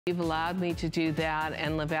You've allowed me to do that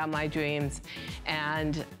and live out my dreams.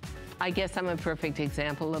 And I guess I'm a perfect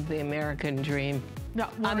example of the American dream. No,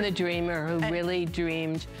 I'm the dreamer who really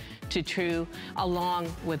dreamed to true along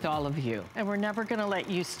with all of you. And we're never gonna let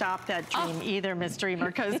you stop that dream either, Miss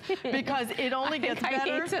Dreamer, because it only gets better.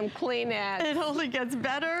 I need some Kleenex. It only gets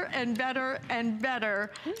better and better and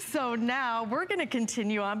better. So now we're gonna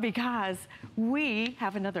continue on because we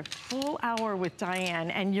have another full hour with Diane,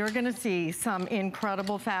 and you're gonna see some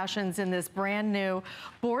incredible fashions in this brand new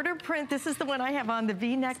border print. This is the one I have on, the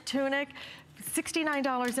V-neck tunic,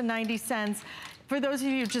 $69.90. For those of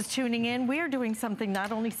you just tuning in, we are doing something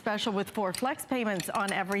not only special with 4 flex payments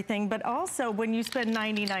on everything, but also when you spend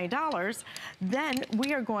 $99, then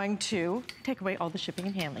we are going to take away all the shipping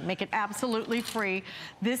and handling, make it absolutely free.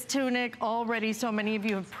 This tunic already, so many of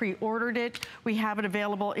you have pre-ordered it. We have it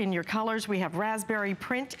available in your colors. We have raspberry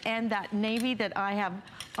print and that navy that I have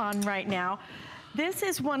on right now. This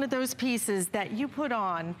is one of those pieces that you put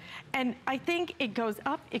on, and I think it goes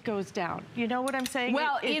up, it goes down. You know what I'm saying?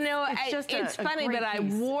 Well, it's funny, but I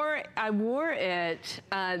wore it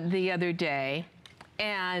the other day,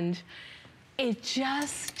 and it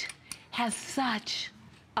just has such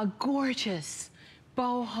a gorgeous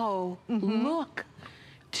boho look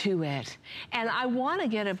to it. And I want to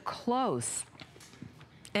get up close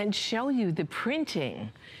and show you the printing,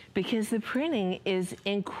 because the printing is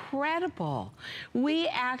incredible. We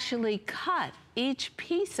actually cut each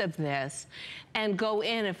piece of this and go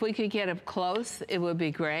in. If we could get up close, it would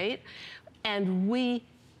be great. And we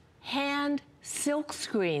hand silk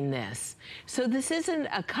screen this. So this isn't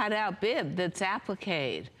a cutout bib that's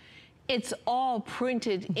appliqued. It's all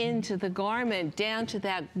printed into the garment down to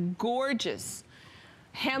that gorgeous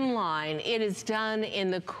hemline. It is done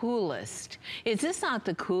in the coolest. Is this not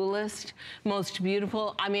the coolest, most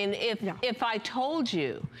beautiful? I mean, if I told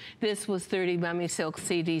you this was 30 Mummy Silk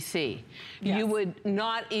CDC, you would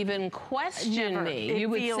not even question me. You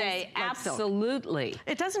would say, like absolutely. Silk.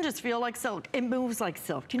 It doesn't just feel like silk, it moves like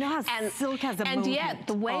silk. Do you know how silk has a movement? And yet,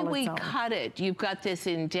 the way we cut it, you've got this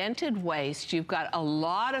indented waist, you've got a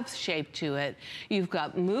lot of shape to it, you've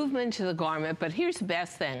got movement to the garment, but here's the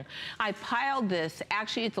best thing. I piled this.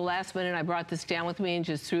 Actually, at the last minute, I brought this down with me and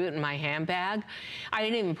just threw it in my handbag. I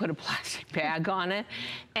didn't even put a plastic bag on it.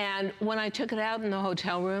 And when I took it out in the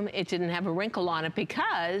hotel room, it didn't have a wrinkle on it,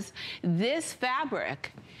 because this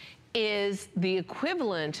fabric is the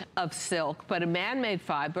equivalent of silk, but a man-made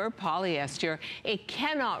fiber, polyester. It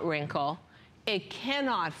cannot wrinkle. It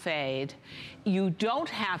cannot fade. You don't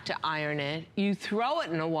have to iron it. You throw it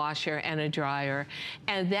in a washer and a dryer,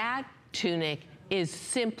 and that tunic is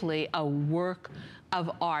simply a work of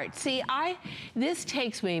art. See, this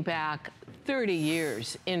takes me back 30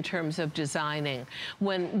 years in terms of designing,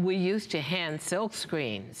 when we used to hand silk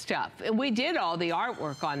screen stuff. And we did all the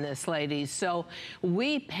artwork on this, ladies. So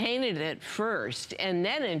we painted it first and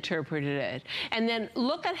then interpreted it. And then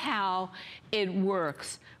look at how it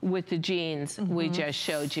works with the jeans we just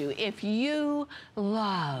showed you. If you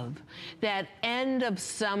love that end of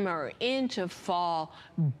summer into fall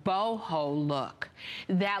boho look,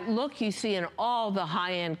 that look you see in all the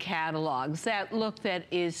high-end catalogs, that look that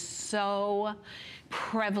is so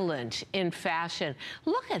prevalent in fashion.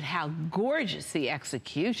 Look at how gorgeous the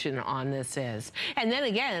execution on this is. And then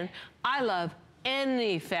again, I love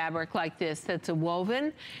any fabric like this that's a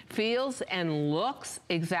woven, feels and looks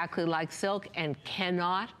exactly like silk and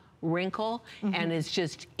cannot wrinkle, and is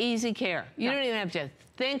just easy care. You don't even have to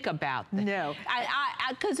think about that. No.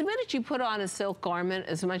 Because the minute you put on a silk garment,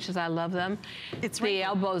 as much as I love them, the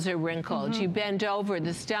elbows are wrinkled. You bend over,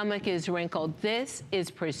 the stomach is wrinkled. This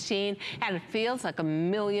is pristine, and it feels like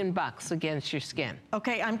 $1,000,000 against your skin.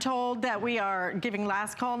 Okay, I'm told that we are giving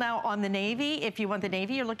last call now on the navy. If you want the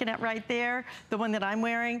navy, you're looking at right there, the one that I'm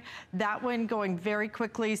wearing, that one going very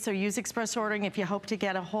quickly, so use express ordering if you hope to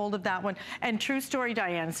get a hold of that one. And true story,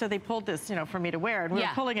 Diane, so they pulled this, you know, for me to wear, and we were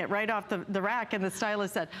pulling it right off the rack, and the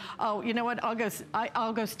stylist said, oh, you know what,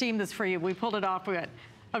 I'll go steam this for you. We pulled it off, we went,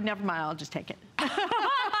 oh, never mind, I'll just take it.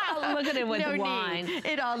 Look at it with the wine.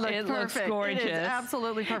 It all looks perfect. Looks gorgeous. It is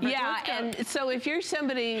absolutely perfect. Yeah, and so if you're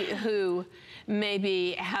somebody who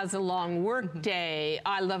maybe has a long work day,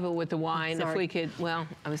 I love it with the wine. If we could, well,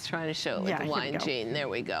 I was trying to show it with the wine, Jean. There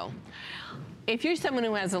we go. If you're someone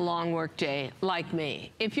who has a long work day, like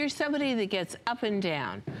me, if you're somebody that gets up and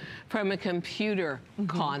down from a computer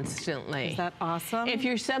constantly. Is that awesome? If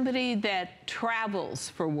you're somebody that travels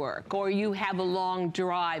for work, or you have a long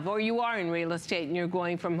drive, or you are in real estate and you're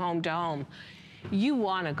going from home to home, you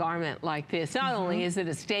want a garment like this. Not only is it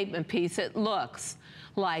a statement piece, it looks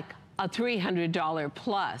like a $300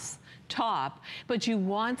 plus top, but you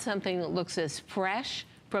want something that looks as fresh,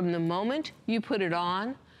 from the moment you put it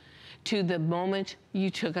on to the moment you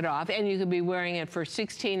took it off. And you could be wearing it for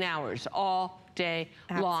 16 hours all day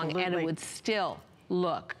long, and it would still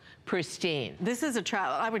look pristine. This is a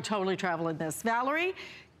travel. I would totally travel in this. Valerie?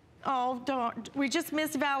 Oh, don't. We just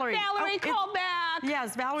missed Valerie. Valerie, call back.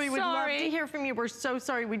 Yes, Valerie, we'd love to hear from you. We're so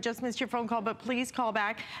sorry we just missed your phone call, but please call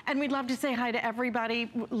back. And we'd love to say hi to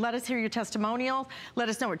everybody. Let us hear your testimonial. Let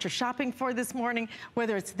us know what you're shopping for this morning,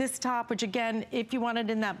 whether it's this top, which again, if you want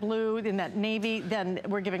it in that blue, in that navy, then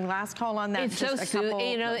we're giving last call on that. It's just so soon.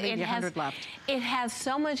 You know, it has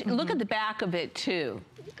so much. Look at the back of it, too.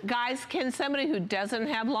 Guys, can somebody who doesn't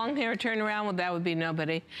have long hair turn around? Well, that would be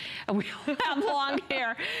nobody. We all have long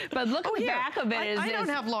hair. But look at the back of it. I don't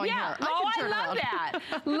have long hair. I love that.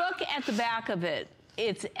 Look at the back of it.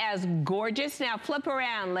 It's as gorgeous. Now flip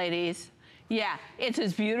around, ladies. Yeah, it's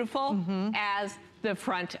as beautiful as the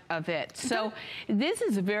front of it. So this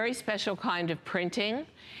is a very special kind of printing.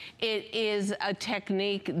 It is a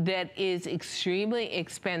technique that is extremely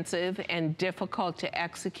expensive and difficult to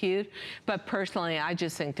execute, but personally, I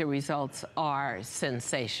just think the results are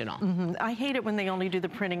sensational. I hate it when they only do the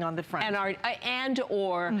printing on the front.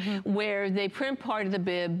 Or where they print part of the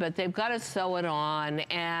bib, but they've got to sew it on,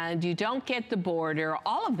 and you don't get the border.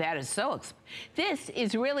 All of that is so expensive. This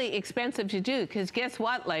is really expensive to do, because guess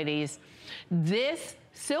what, ladies? This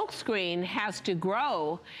silk screen has to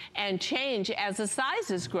grow and change as the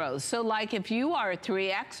sizes grow. So like if you are a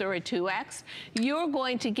 3X or a 2X, you're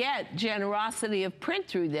going to get generosity of print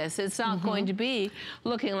through this. It's not going to be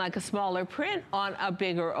looking like a smaller print on a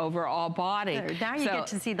bigger overall body. There, now you get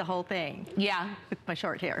to see the whole thing. Yeah. With my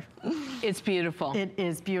short hair. It's beautiful. It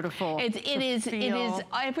is beautiful. It is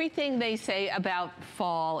everything they say about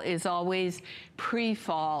fall is always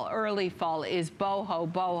pre-fall. Early fall is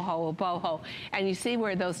boho, boho, boho. And you see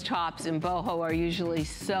where those tops in boho are usually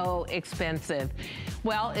so expensive.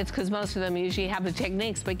 Well, it's because most of them usually have the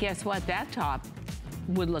techniques, but guess what? That top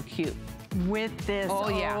would look cute. With this. Oh,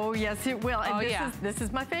 yeah. Oh, yes, it will. And this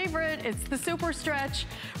is my favorite. It's the super stretch.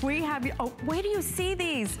 We have, wait till you see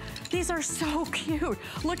these. These are so cute.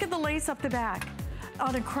 Look at the lace up the back.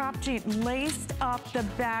 On a crop jean, laced up the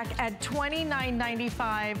back at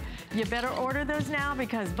 $29.95. You better order those now,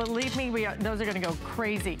 because believe me, those are gonna go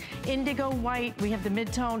crazy. Indigo white, we have the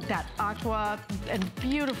mid-tone, that aqua, and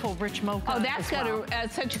beautiful rich mocha. Oh, that's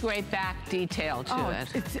got such a great back detail to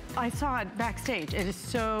it. I saw it backstage. It is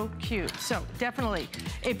so cute. So definitely,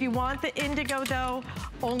 if you want the indigo though,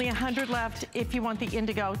 only 100 left. If you want the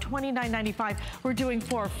indigo, $29.95. We're doing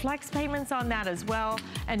 4 flex payments on that as well.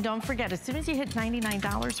 And don't forget, as soon as you hit $99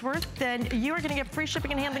 worth, then you are gonna get free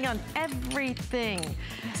shipping and handling on everything.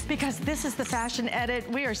 Because this is the fashion edit.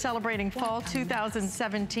 We are celebrating fall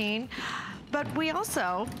 2017. But we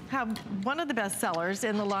also have one of the best sellers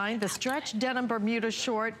in the line, the stretch denim Bermuda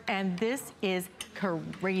short, and this is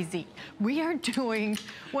crazy. We are doing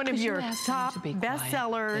one of your top best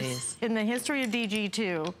sellers in the history of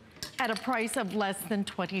DG2 at a price of less than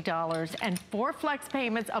 $20 and 4 flex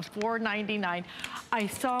payments of $4.99. I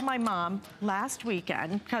saw my mom last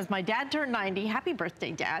weekend because my dad turned 90. Happy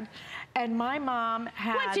birthday, Dad. And my mom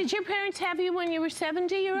had... What, did your parents have you when you were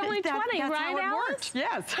 70? You're only 20, that's right, how it Alice? worked.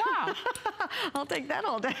 Yes. Wow. I'll take that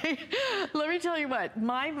all day. Let me tell you what,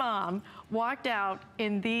 my mom walked out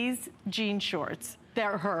in these jean shorts.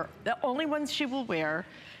 They're the only ones she will wear.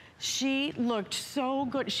 She looked so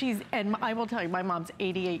good. And I will tell you, my mom's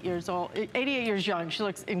 88 years old, 88 years young. She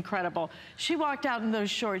looks incredible. She walked out in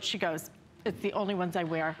those shorts. She goes, it's the only ones I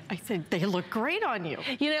wear. I said, they look great on you.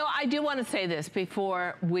 You know, I do want to say this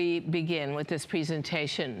before we begin with this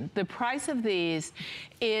presentation. The price of these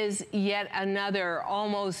is yet another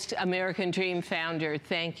almost American Dream founder.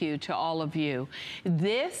 Thank you to all of you.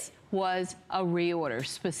 This was a reorder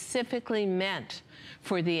specifically meant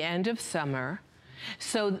for the end of summer.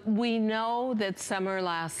 So we know that summer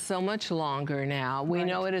lasts so much longer now. We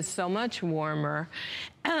know it is so much warmer.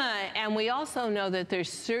 And we also know that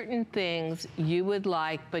there's certain things you would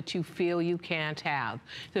like, but you feel you can't have.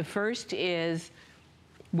 The first is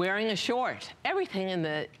wearing a short. Everything in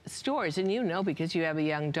the stores, and you know because you have a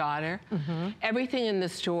young daughter, everything in the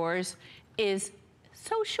stores is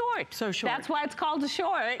so short. So short. That's why it's called a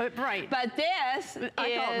short. Right. But this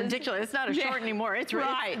I call it ridiculous. It's not a short anymore. It's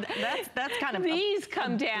right. That's kind of These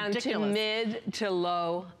come down ridiculous. To mid to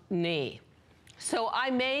low knee. So I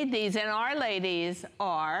made these, and our ladies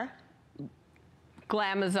are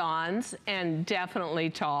glamazons and definitely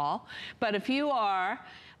tall. But if you are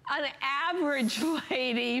an average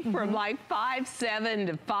lady from like 5'7"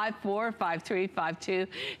 to 5'4", 5'3", 5'2",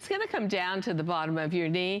 it's gonna come down to the bottom of your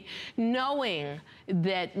knee, knowing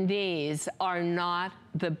that knees are not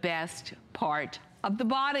the best part of the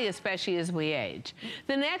body, especially as we age.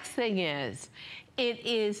 The next thing is, it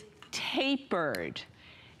is tapered.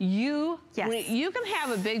 You can have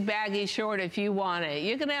a big baggy short if you want it.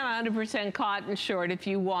 You can have a 100% cotton short if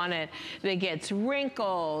you want it that gets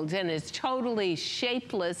wrinkled and is totally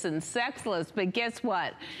shapeless and sexless. But guess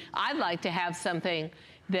what? I'd like to have something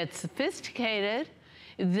that's sophisticated,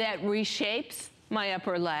 that reshapes my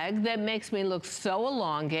upper leg, that makes me look so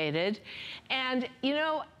elongated. And you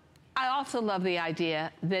know, I also love the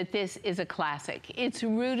idea that this is a classic. It's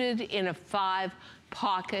rooted in a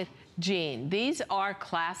 5-pocket jean. These are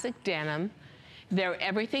classic denim. They're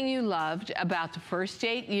everything you loved about the first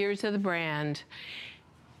 8 years of the brand.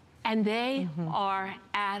 And they are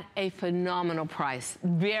at a phenomenal price,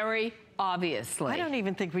 very obviously. I don't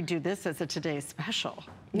even think we do this as a today's special.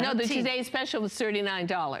 No, the today's special was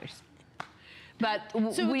 $39. But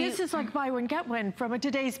so this is like buy one, get one from a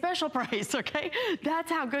today's special price, okay? That's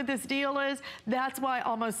how good this deal is. That's why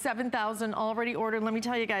almost 7,000 already ordered. Let me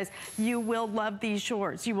tell you guys, you will love these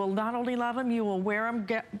shorts. You will not only love them, you will wear them,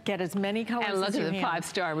 get as many colors as you can. And look at the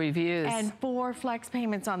 5-star reviews. And 4 flex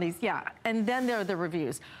payments on these, yeah. And then there are the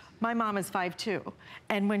reviews. My mom is 5'2",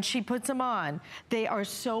 and when she puts them on, they are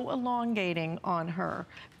so elongating on her.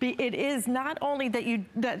 It is not only that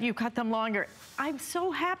you cut them longer. I'm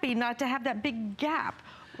so happy not to have that big gap.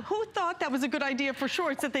 Who thought that was a good idea for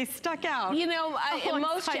shorts, that they stuck out? You know, I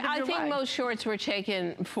think most shorts were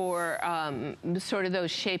taken for sort of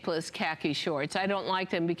those shapeless khaki shorts. I don't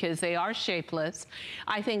like them because they are shapeless.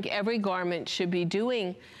 I think every garment should be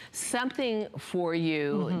doing something for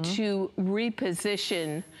you to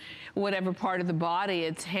reposition whatever part of the body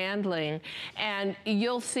it's handling. And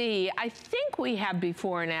you'll see, I think we have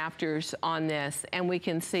before and afters on this, and we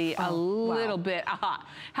can see a little bit,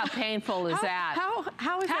 how painful is that?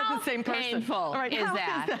 How is that the same person? How painful All right, is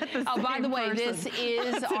that? Oh, by the way, this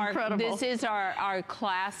is our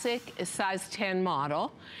classic size 10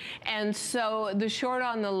 model. And so the short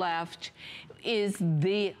on the left is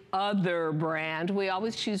the other brand. We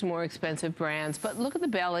always choose more expensive brands, but look at the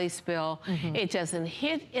belly spill. It doesn't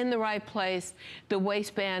hit in the right place. The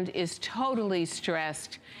waistband is totally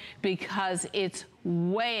stressed because it's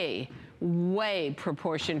way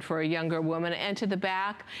proportioned for a younger woman. And to the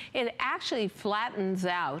back, it actually flattens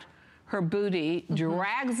out her booty,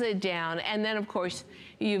 drags it down, and then of course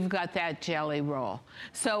you've got that jelly roll.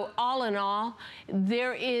 So all in all,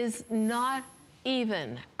 there is not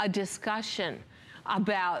even a discussion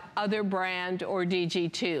about other brand or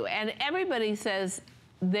DG2. And everybody says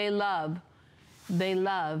they love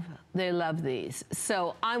these.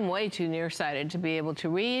 So I'm way too nearsighted to be able to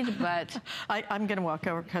read, but I'm going to walk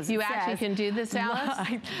over because you actually can do this, Alice.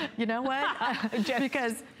 You know what?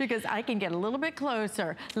 because I can get a little bit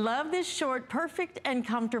closer. Love this short, perfect and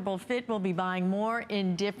comfortable fit. We'll be buying more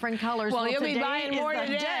in different colors. Well, you'll be buying more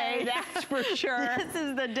today, that's for sure. This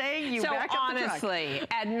is the day you back up the truck. So honestly,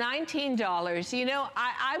 at $19, you know,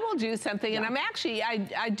 I will do something, and I'm actually,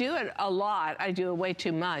 I do it a lot. I do it way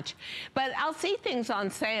too much, but I'll see things on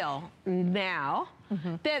sale now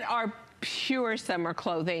that are pure summer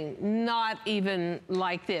clothing, not even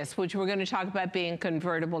like this, which we're going to talk about being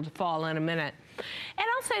convertible to fall in a minute. And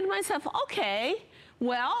I'll say to myself, okay,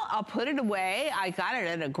 well, I'll put it away. I got it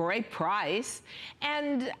at a great price,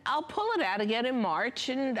 and I'll pull it out again in March,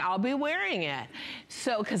 and I'll be wearing it.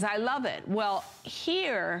 So, because I love it. Well,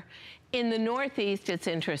 here in the Northeast, it's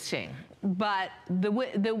interesting, but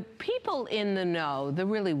the people in the know, the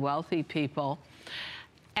really wealthy people,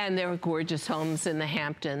 and their gorgeous homes in the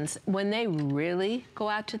Hamptons, when they really go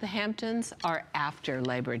out to the Hamptons, are after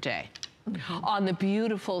Labor Day. On the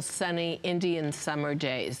beautiful, sunny Indian summer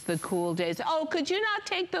days, the cool days. Oh, could you not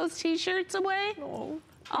take those T-shirts away? Oh,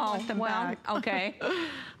 I want them back. Okay.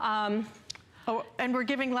 Oh, and we're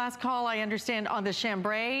giving last call, I understand, on the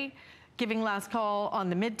chambray. Giving last call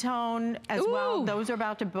on the mid-tone as well. Those are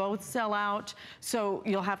about to both sell out. So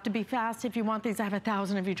you'll have to be fast if you want these. I have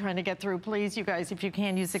 1,000 of you trying to get through. Please, you guys, if you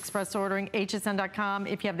can, use express ordering, hsn.com.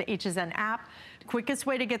 If you have the HSN app, quickest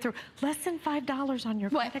way to get through. Less than $5 on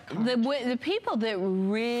your credit card. The people that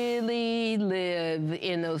really live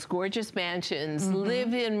in those gorgeous mansions,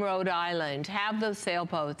 live in Rhode Island, have those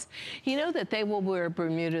sailboats, you know that they will wear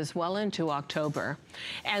Bermudas well into October.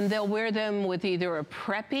 And they'll wear them with either a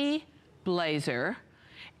preppy blazer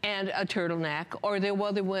and a turtleneck, or they'll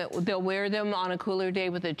wear them on a cooler day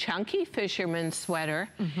with a chunky fisherman's sweater.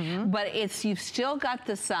 But you've still got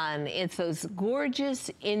the sun. It's those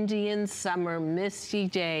gorgeous Indian summer misty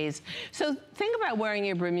days. So think about wearing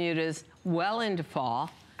your Bermudas well into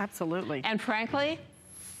fall. Absolutely. And frankly,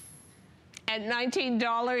 at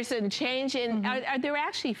 $19 and change, and are there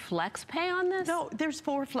actually flex pay on this? No, there's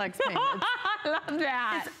 4 flex payments. I love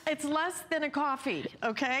that. It's less than a coffee,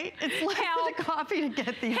 okay? It's less than a coffee to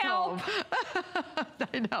get these home.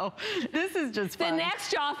 I know. This is just fun. The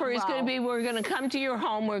next offer is going to be, we're going to come to your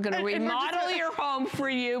home. We're going to remodel your home for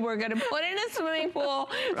you. We're going to put in a swimming pool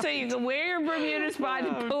so you can wear your Bermudas by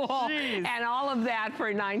the pool and all of that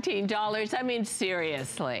for $19. I mean,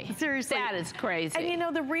 seriously. Seriously. That is crazy. And you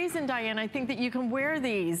know, the reason, Diane, I think that you can wear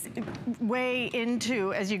these way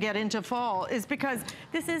into, as you get into fall, is because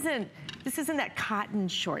this isn't that cotton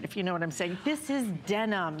short, if you know what I'm saying. This is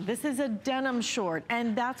denim. This is a denim short,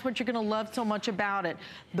 and that's what you're gonna love so much about it.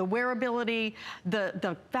 The wearability,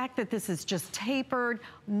 the fact that this is just tapered,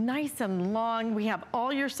 nice and long. We have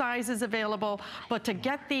all your sizes available, but to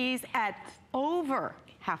get these at over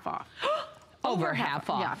half off. Over half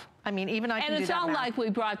off. Yeah. I mean, even I can do that. And it's not like we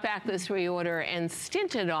brought back this reorder and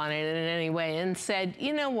stinted on it in any way and said,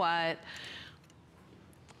 you know what?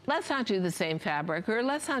 Let's not do the same fabric, or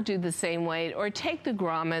let's not do the same weight, or take the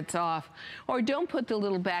grommets off, or don't put the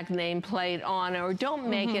little back nameplate on, or don't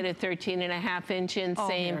make it a 13.5-inch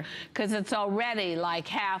inseam, because it's already like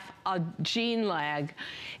half a jean leg.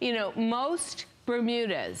 You know, most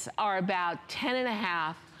Bermudas are about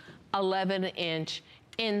 10.5, 11-inch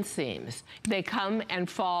inseams. They come and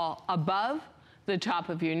fall above the top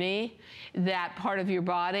of your knee, that part of your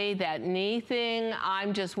body, that knee thing.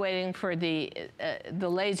 I'm just waiting for the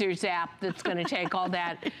laser zap that's going to take all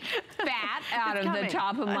that fat out of the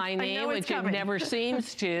top of my knee, which it never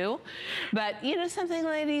seems to. But you know something,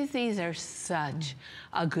 ladies? These are such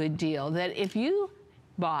a good deal that if you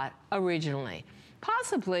bought originally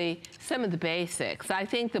possibly some of the basics. I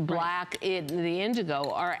think the black and the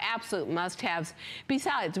indigo are absolute must-haves.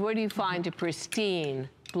 Besides, where do you find a pristine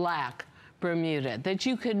black Bermuda that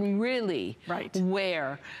you can really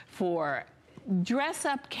wear for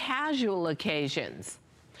dress-up casual occasions?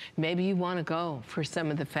 Maybe you want to go for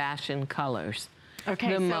some of the fashion colors. Okay,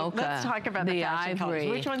 the so mocha, let's talk about the fashion ivory, colors.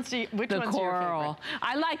 Which one's your coral. favorite?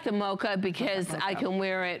 I like the mocha because I can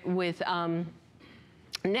wear it with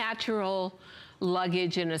natural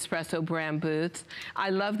luggage and espresso brand boots. I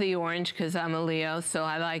love the orange because I'm a Leo, so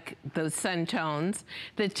I like those sun tones.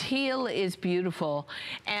 The teal is beautiful.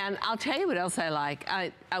 And I'll tell you what else I like.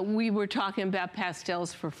 We were talking about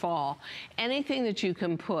pastels for fall. Anything that you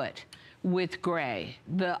can put with gray,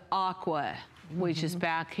 the aqua, which is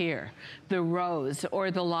back here, the rose or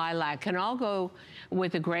the lilac, can all go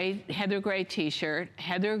with a gray, heather gray t-shirt,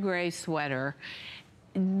 heather gray sweater.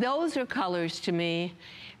 Those are colors to me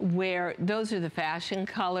where those are the fashion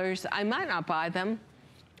colors. I might not buy them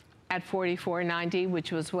at $44.90,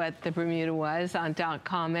 which was what the Bermuda was on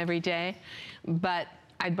 .com every day, but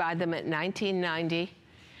I'd buy them at $19.90.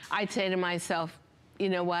 I'd say to myself, you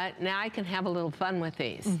know what? Now I can have a little fun with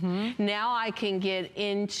these. Now I can get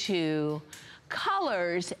into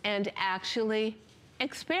colors and actually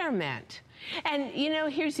experiment. And you know,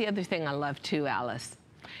 here's the other thing I love too, Alice.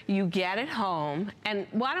 You get it home, and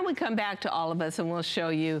why don't we come back to all of us and we'll show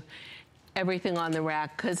you everything on the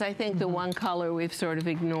rack, because I think the one color we've sort of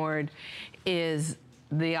ignored is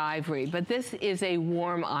the ivory, but this is a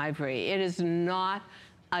warm ivory. It is not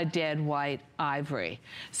a dead white ivory.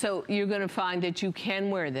 So you're gonna find that you can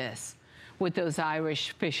wear this with those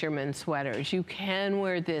Irish fisherman sweaters. You can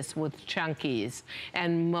wear this with chunkies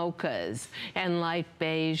and mochas and light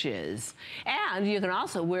beiges. And you can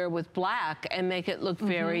also wear it with black and make it look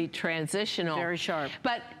very transitional. Very sharp.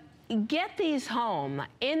 But get these home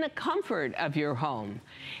in the comfort of your home.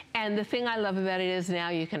 And the thing I love about it is now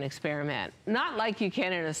you can experiment. Not like you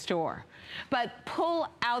can in a store, but pull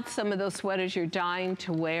out some of those sweaters you're dying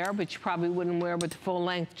to wear, but you probably wouldn't wear with a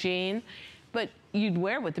full-length jean, but you'd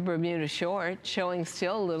wear with the Bermuda short, showing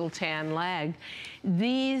still a little tan leg.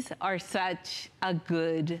 These are such a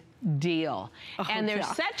good deal. And they're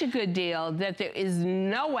such a good deal that there is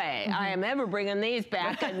no way I am ever bringing these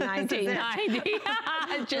back at $19.90.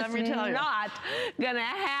 It's just not gonna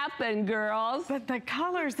happen, girls. But the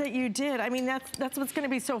colors that you did, I mean, that's what's gonna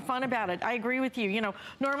be so fun about it. I agree with you. You know,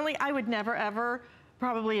 normally I would never ever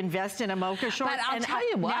probably invest in a mocha short. But I'll tell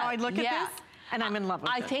you what. Now I look at this, and I'm in love with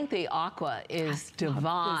it. I think the aqua is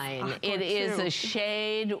divine. It is a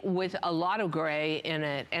shade with a lot of gray in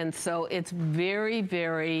it, and so it's very,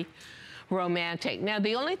 very romantic. Now,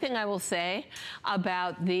 the only thing I will say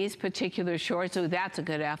about these particular shorts, so that's a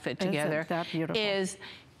good outfit together, is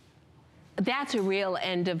that's a real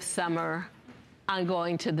end of summer, I'm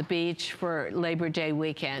going to the beach for Labor Day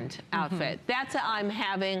weekend outfit. That's a I'm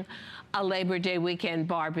having a Labor Day weekend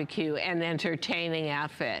barbecue and entertaining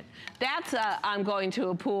outfit. That's a I'm going to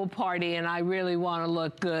a pool party and I really want to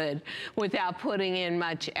look good without putting in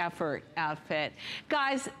much effort outfit.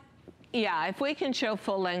 Guys, Yeah, if we can show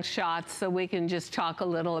full-length shots so we can just talk a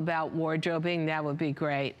little about wardrobing, that would be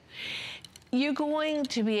great. You're going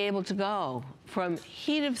to be able to go from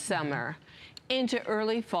heat of summer into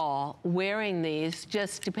early fall wearing these,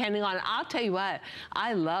 just depending on, I'll tell you what,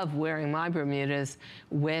 I love wearing my Bermudas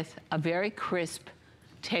with a very crisp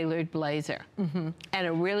tailored blazer and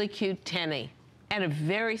a really cute tenny and a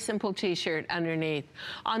very simple t-shirt underneath.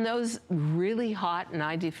 On those really hot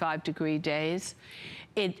 95-degree days,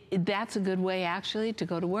 that's a good way actually to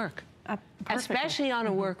go to work. Especially on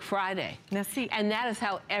a work Friday. Now see, and that is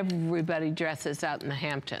how everybody dresses out in the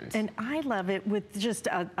Hamptons. And I love it with just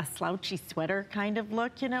a slouchy sweater kind of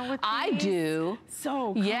look, you know, with these. I do.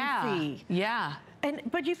 So comfy. Yeah, yeah.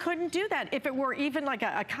 But you couldn't do that if it were even like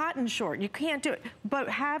a cotton short. You can't do it. But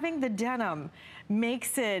having the denim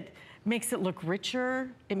makes it look richer.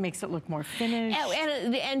 It makes it look more finished.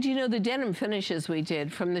 And you know, the denim finishes we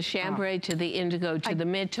did, from the chambray to the indigo to the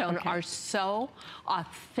mid-tone, are so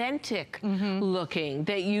authentic looking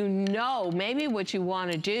that, you know, maybe what you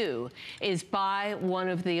want to do is buy one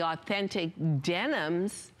of the authentic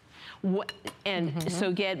denims and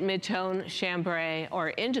so get mid-tone, chambray, or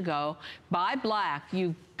indigo. Buy black.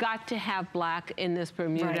 You've got to have black in this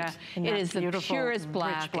Bermuda. Right. It is the purest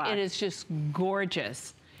black. It is just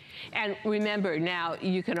gorgeous. And remember, now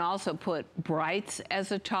you can also put brights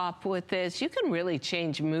as a top with this. You can really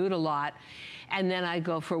change mood a lot. And then I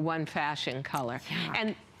go for one fashion color. Yeah.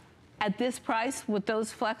 And at this price with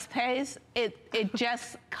those flex pays, it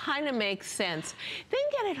just kind of makes sense. Then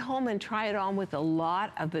get it home and try it on with a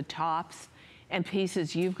lot of the tops and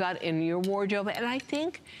pieces you've got in your wardrobe. And I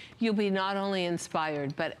think you'll be not only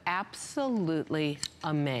inspired, but absolutely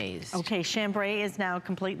amazed. Okay, chambray is now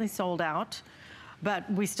completely sold out. But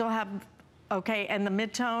we still have, okay, and the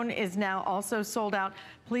mid-tone is now also sold out.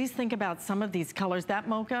 Please think about some of these colors. That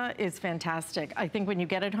mocha is fantastic. I think when you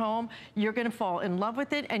get it home, you're gonna fall in love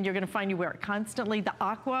with it, and you're gonna find you wear it constantly. The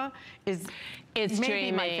aqua is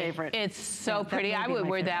maybe my favorite. It's so pretty. I would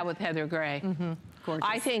wear that with heather gray. Gorgeous.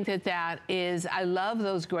 I think that is, I love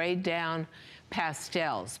those grayed down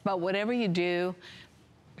pastels, but whatever you do,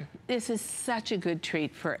 this is such a good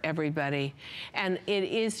treat for everybody. And it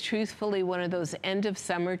is truthfully one of those end of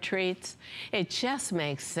summer treats. It just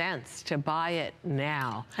makes sense to buy it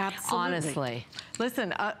now. Absolutely. Honestly.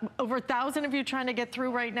 Listen, over 1,000 of you trying to get through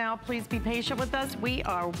right now. Please be patient with us. We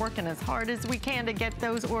are working as hard as we can to get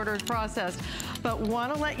those orders processed. But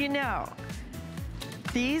want to let you know,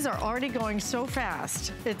 these are already going so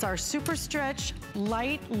fast. It's our super stretch,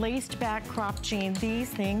 light, laced back crop jean. These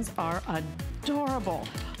things are adorable.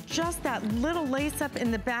 Just that little lace up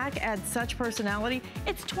in the back adds such personality.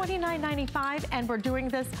 It's $29.95, and we're doing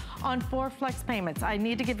this on 4 flex payments. I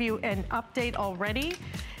need to give you an update already.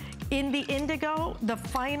 In the indigo, the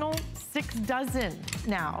final 6 dozen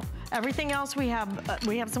now. Everything else we have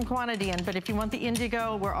some quantity in, but if you want the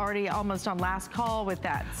indigo, we're already almost on last call with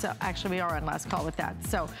that. So actually we are on last call with that.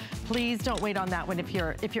 So please don't wait on that one. If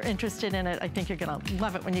you're interested in it, I think you're gonna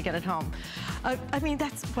love it when you get it home. I mean,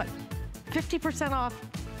 that's what, 50% off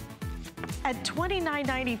at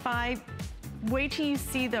 $29.95. Wait till you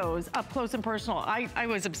see those up close and personal. I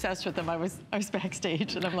was obsessed with them. I was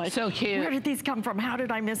backstage, and I'm like, so cute. Where did these come from? How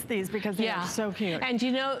did I miss these? Because they are so cute. And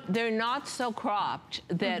you know, they're not so cropped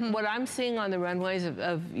that what I'm seeing on the runways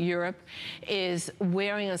of Europe is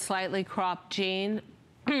wearing a slightly cropped jean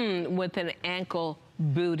with an ankle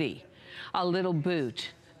booty, a little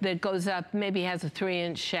boot that goes up, maybe has a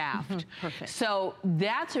 3-inch shaft. Perfect. So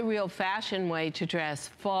that's a real fashion way to dress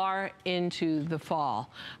far into the fall.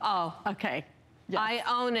 Oh, okay. Yes. I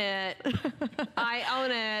own it. I own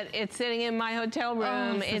it. It's sitting in my hotel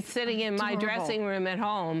room. It's sitting in my dressing room at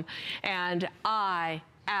home. And I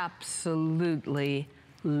absolutely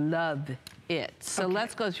love it. So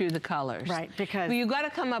let's go through the colors. Right, because... But you got to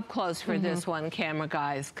come up close for this one, camera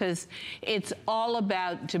guys, because it's all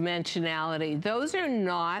about dimensionality. Those are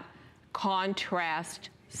not contrast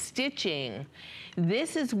stitching.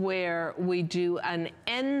 This is where we do an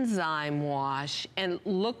enzyme wash, and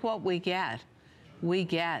look what we get. We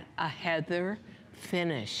get a heather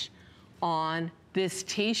finish on this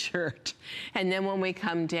t-shirt. And then when we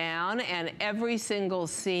come down and every single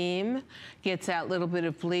seam gets that little bit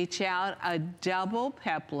of bleach out, a double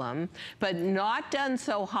peplum, but not done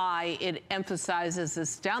so high it emphasizes the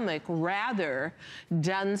stomach, rather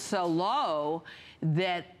done so low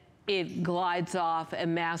that it glides off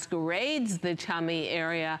and masquerades the tummy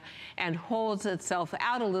area and holds itself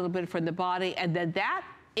out a little bit from the body, and then that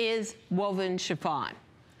is woven chiffon.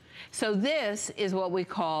 So this is what we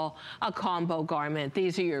call a combo garment.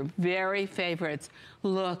 These are your very favorites.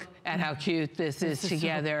 Look at how cute this is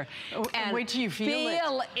together. So, and wait till you feel it.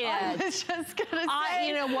 I was just gonna say,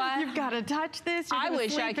 you know what? You've got to touch this. I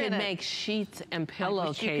wish I could make sheets and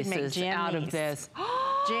pillowcases out of this.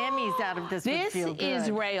 Jammies out of this would feel good. This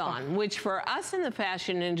is rayon, which for us in the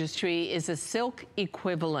fashion industry is a silk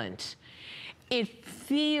equivalent. It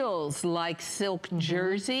feels like silk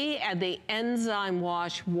jersey, and the enzyme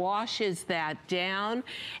wash washes that down.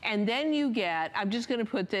 And then you get, I'm just gonna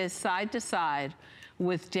put this side to side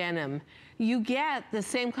with denim. You get the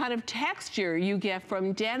same kind of texture you get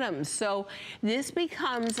from denim. So this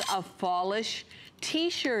becomes a fallish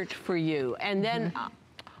t-shirt for you. And then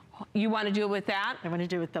you want to do it with that? I want to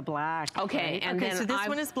do it with the black. Okay, right? And then so this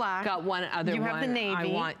one is black. Got one other one. You have the navy. I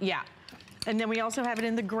want, yeah. And then we also have it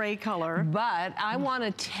in the gray color. But I want to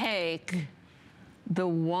take the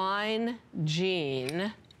wine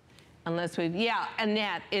jean, unless we've, yeah,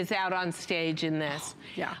 Annette is out on stage in this.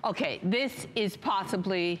 Yeah. Okay, this is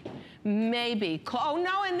possibly, maybe, oh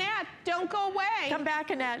no, Annette, don't go away. Come back,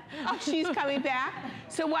 Annette. Oh, she's coming back?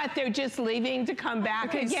 So what, they're just leaving to come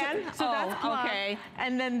back again? So that's plum. Okay.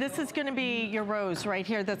 And then this is gonna be your rose right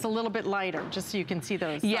here that's a little bit lighter, just so you can see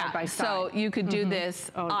those side by side. So you could do this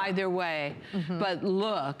either way. But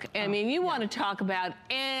look, I mean, you want to talk about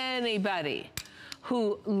anybody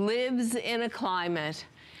who lives in a climate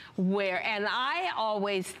where, and I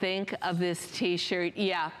always think of this t-shirt,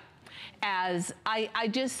 as I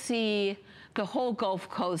just see the whole Gulf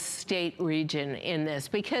Coast state region in this,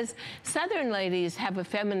 because Southern ladies have a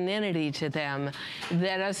femininity to them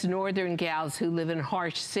that us Northern gals who live in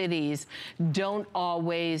harsh cities don't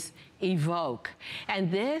always evoke.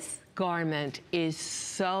 And this garment is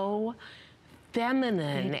so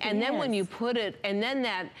feminine. And then when you put it, and then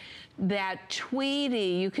that tweedy,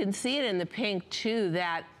 you can see it in the pink too,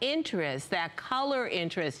 that interest, that color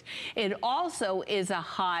interest. It also is a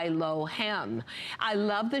high-low hem. I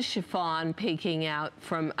love the chiffon peeking out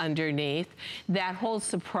from underneath. That whole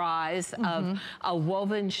surprise of a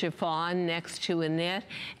woven chiffon next to a knit.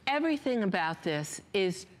 Everything about this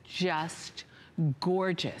is just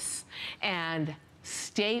gorgeous and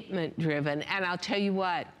statement driven. And I'll tell you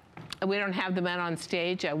what, we don't have the men on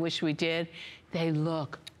stage. I wish we did. They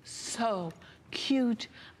look so cute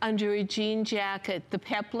under a jean jacket. The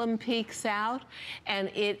peplum peeks out, and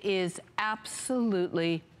it is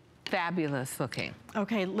absolutely fabulous looking.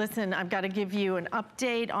 Okay, listen, I've got to give you an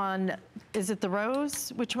update on, is it the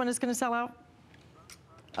rose? Which one is going to sell out?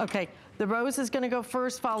 Okay, the rose is going to go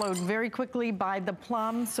first, followed very quickly by the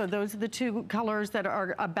plum. So those are the two colors that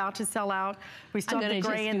are about to sell out. We still have the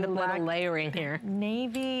gray and the black. Little layering here.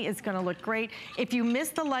 Navy is going to look great. If you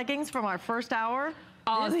missed the leggings from our first hour,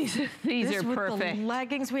 these are perfect. The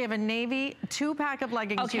leggings, we have a navy 2-pack of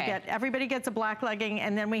leggings. Okay. You get, everybody gets a black legging,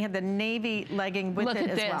 and then we have the navy legging with it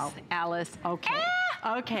as well. Look at this, Alice. Okay.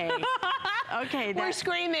 Okay. Okay. We're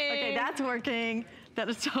screaming. Okay, that's working. That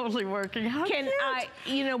is totally working. How cute.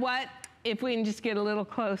 You know what? If we can just get a little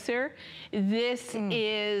closer, this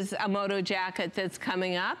is a moto jacket that's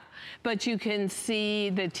coming up, but you can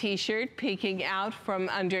see the t-shirt peeking out from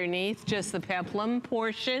underneath, just the peplum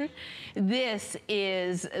portion. This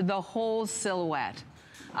is the whole silhouette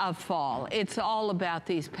of fall. It's all about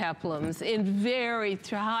these peplums in very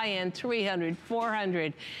high-end $300,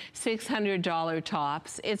 $400, $600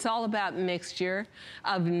 tops. It's all about mixture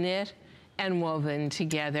of knit and woven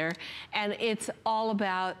together, and it's all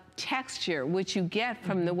about texture, which you get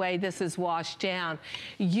from the way this is washed down.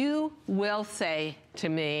 You will say to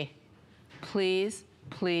me, please,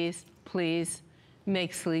 please, please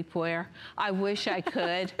make sleepwear. I wish I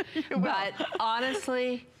could, but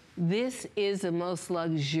honestly, this is the most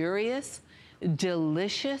luxurious,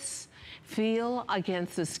 delicious feel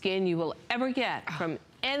against the skin you will ever get from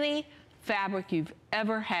any fabric you've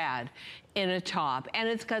ever had in a top. And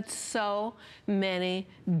it's got so many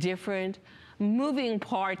different moving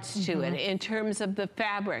parts to it in terms of the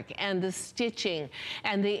fabric and the stitching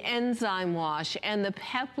and the enzyme wash and the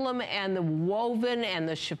peplum and the woven and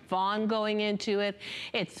the chiffon going into it.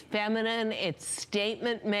 It's feminine, it's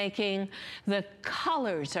statement making. The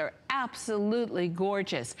colors are absolutely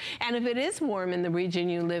gorgeous. And if it is warm in the region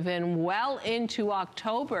you live in, well into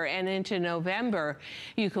October and into November,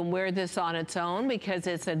 you can wear this on its own because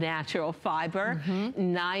it's a natural fiber,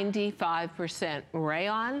 95%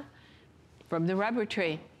 rayon, from the rubber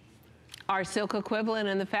tree. Our silk equivalent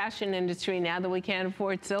in the fashion industry now that we can't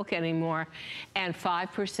afford silk anymore, and 5%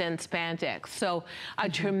 spandex. So a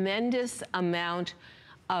tremendous amount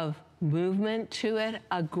of movement to it,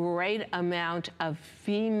 a great amount of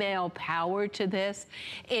female power to this.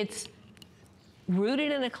 It's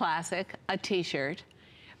rooted in a classic, a t-shirt,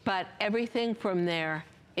 but everything from there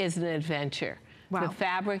is an adventure. Wow. The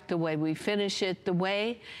fabric, the way we finish it, the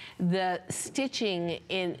way the stitching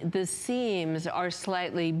in the seams are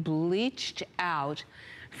slightly bleached out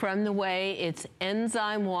from the way it's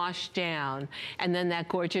enzyme washed down, and then that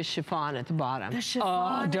gorgeous chiffon at the bottom. The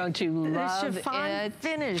chiffon, oh, don't you love the chiffon it?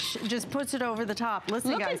 finish just puts it over the top.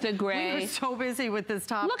 Listen, Look guys, at the gray. we were so busy with this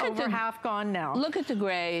top. Look at over half gone now. Look at the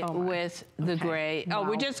gray with the gray. Oh,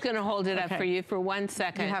 we're just going to hold it up for you for 1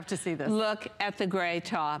 second. You have to see this. Look at the gray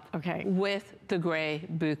top with the gray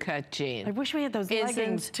bootcut jean. I wish we had those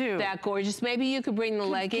leggings too. That gorgeous. Maybe you could bring the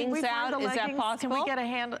leggings out. Is that possible? Can we get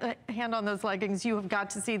a hand on those leggings? You have got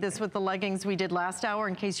to see this with the leggings we did last hour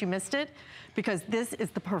in case you missed it, because this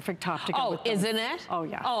is the perfect top to go with them. Isn't it? Oh,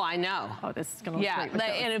 yeah. Oh, I know. Oh, this is going to look great with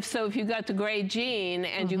those. And if you got the gray jean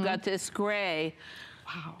and you got this gray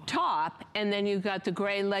top, and then you got the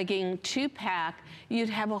gray legging 2-pack, you'd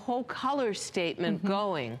have a whole color statement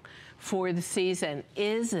going for the season.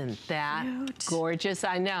 Isn't that gorgeous?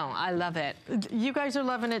 I know, I love it. You guys are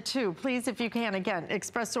loving it too. Please, if you can, again,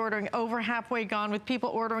 express ordering, over halfway gone with people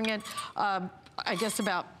ordering it. I guess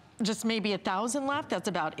about just maybe 1,000 left. That's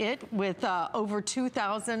about it, with over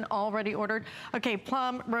 2,000 already ordered. Okay,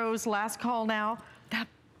 plum, rose, last call now.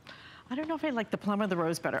 I don't know if I like the plum or the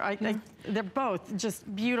rose better. They're both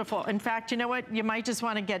just beautiful. In fact, you know what? You might just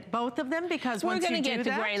want to get both of them, because once you do that, we're going to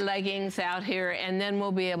get the gray leggings out here, and then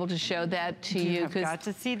we'll be able to show that to you. You've got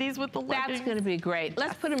to see these with the leggings. That's going to be great.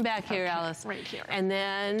 Let's put them back here, Alice. Right here. And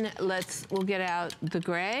then we'll get out the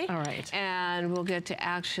gray. All right. And we'll get to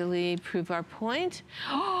actually prove our point.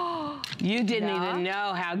 Oh, you didn't even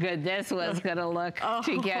know how good this was going to look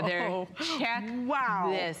together. Check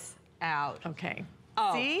this out. Okay.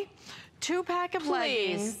 Oh. See? 2-pack of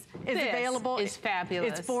leggings is available. It's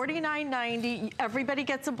fabulous. It's $49.90. Everybody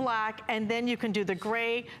gets a black, and then you can do the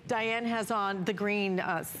gray. Diane has on the green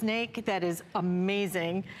snake. That is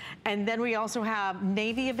amazing. And then we also have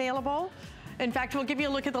navy available. In fact, we'll give you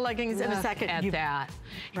a look at the leggings in a second. At that.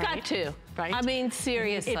 Got to. Right. I mean,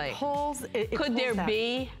 seriously. It pulls. Could there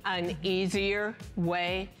be an easier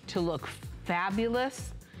way to look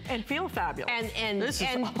fabulous? And feel fabulous.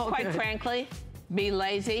 And quite frankly, be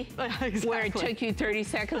lazy, where it took you 30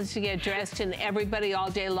 seconds to get dressed, and everybody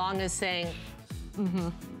all day long is saying,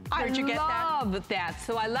 Where'd you get that? I love that.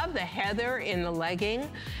 So I love the heather in the legging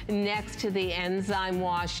next to the enzyme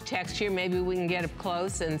wash texture. Maybe we can get up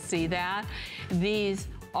close and see that. This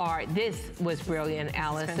was brilliant,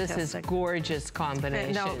 Alice. This is a gorgeous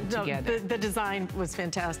combination together. The design was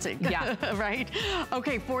fantastic. Yeah. Right?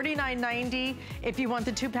 Okay, $49.90 if you want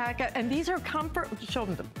the 2-pack. And these are comfort, show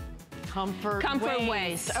them. Comfort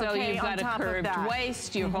waist. So you've got a curved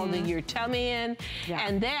waist, you're holding your tummy in.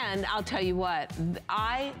 And then I'll tell you what,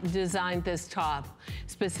 I designed this top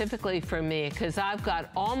specifically for me, because I've got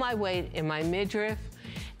all my weight in my midriff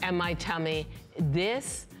and my tummy.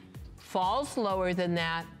 This falls lower than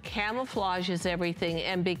that, camouflages everything,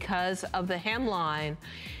 and because of the hemline,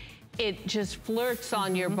 it just flirts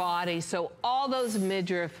on your body. So all those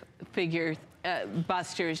midriff figures,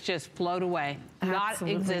 busters just float away, not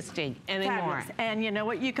existing anymore. Fabulous. And you know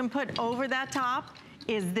what you can put over that top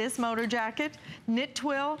is this motor jacket, knit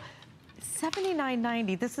twill,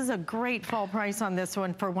 $79.90. This is a great fall price on this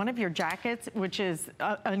one for one of your jackets, which is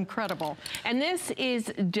incredible. And this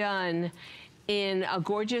is done in a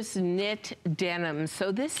gorgeous knit denim.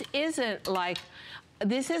 So this isn't like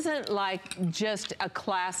just a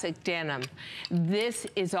classic denim. This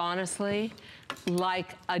is honestly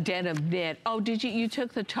like a denim knit. Oh, you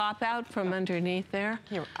took the top out from underneath there?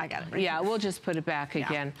 Here, I got it right here. We'll just put it back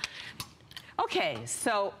again. Okay,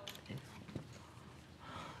 so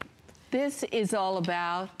this is all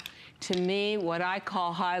about, to me, what I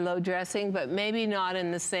call high-low dressing, but maybe not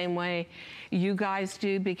in the same way you guys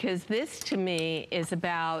do, because this, to me, is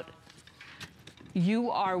about you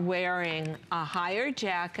are wearing a higher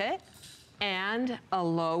jacket and a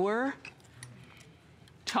lower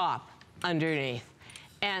top underneath.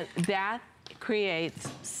 And that creates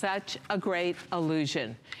such a great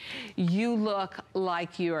illusion. You look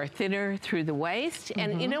like you're thinner through the waist.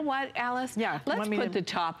 And you know what, Alice? Yeah. Let's put the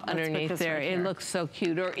top underneath there. It looks so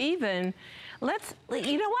cute. Or even,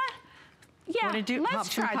 you know what? Yeah, let's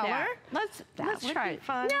try that. Let's try it.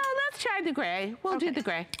 No, let's try the gray. We'll do the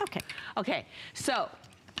gray. Okay, so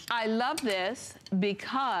I love this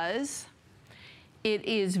because it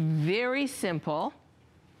is very simple.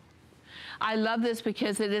 I love this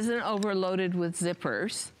because it isn't overloaded with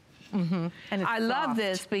zippers. And I love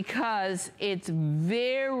this because it's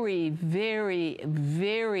very, very,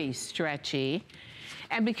 very stretchy.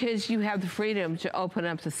 and because you have the freedom to open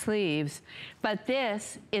up the sleeves. But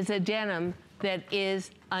this is a denim that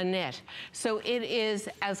is a knit. So it is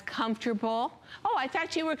as comfortable. Oh, I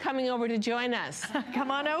thought you were coming over to join us.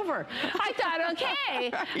 Come on over. I thought,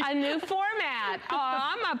 okay, a new format. Oh,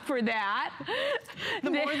 I'm up for that.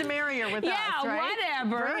 The more the merrier with us, right? Yeah,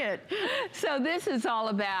 whatever. Bring it. So this is all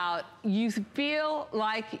about, you feel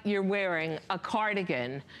like you're wearing a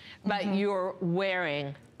cardigan, but you're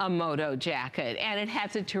wearing a moto jacket, and it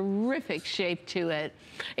has a terrific shape to it.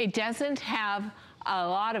 It doesn't have a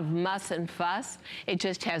lot of muss and fuss. It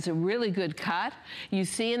just has a really good cut. You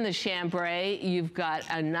see in the chambray, you've got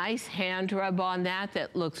a nice hand rub on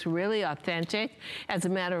that looks really authentic. As a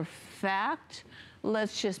matter of fact,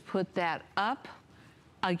 let's just put that up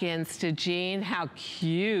against a jean. How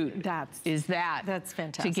cute is that? That's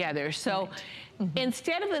fantastic. Together. So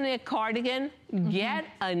instead of a knit cardigan, get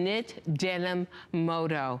a knit denim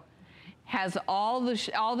moto. Has all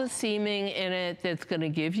the seaming in it that's going to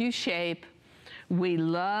give you shape. We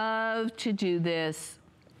love to do this,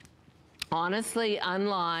 honestly,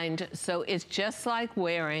 unlined, so it's just like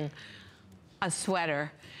wearing a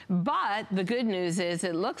sweater. But the good news is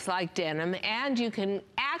it looks like denim, and you can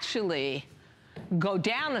actually go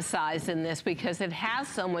down a size in this because it has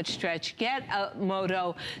so much stretch. Get a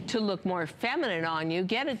moto to look more feminine on you,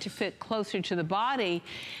 get it to fit closer to the body,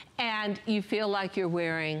 and you feel like you're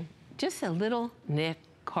wearing just a little knit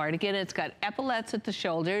cardigan. It's got epaulettes at the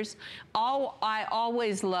shoulders. I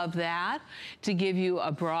always love that, to give you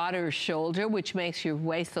a broader shoulder, which makes your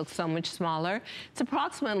waist look so much smaller. It's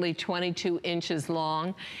approximately 22 inches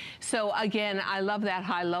long. So again, I love that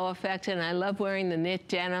high-low effect, and I love wearing the knit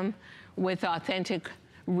denim with authentic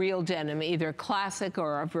real denim, either classic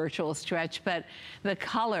or a virtual stretch, but the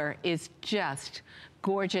color is just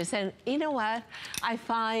gorgeous. And you know what? I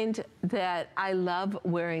find that I love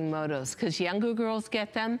wearing motos because younger girls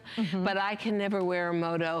get them, but I can never wear a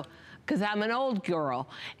moto because I'm an old girl.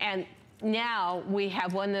 And now we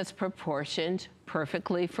have one that's proportioned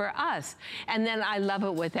perfectly for us. And then I love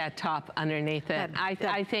it with that top underneath it.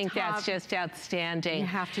 I think that's just outstanding. You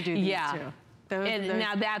have to do these too.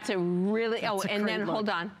 Now that's a really, and then hold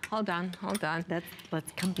on.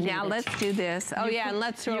 Let's complete Now let's do this. Oh yeah, and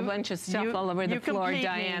let's throw a bunch of stuff all over the floor,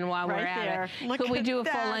 Diane, while we're at it. Could we do a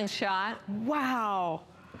full-length shot? Wow.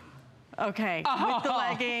 Okay, with the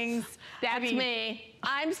leggings. That's me.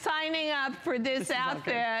 I'm signing up for this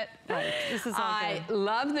outfit. Right. This is all I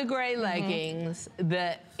love the gray leggings.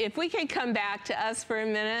 If we could come back to us for a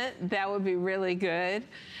minute, that would be really good.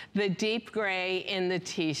 The deep gray in the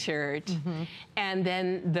t-shirt, and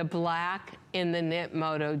then the black in the knit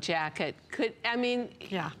moto jacket.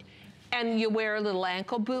 And you wear a little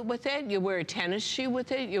ankle boot with it. You wear a tennis shoe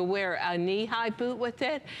with it. You wear a knee-high boot with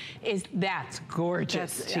it. That's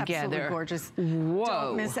gorgeous together. Absolutely gorgeous. Whoa.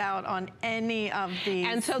 Don't miss out on any of these.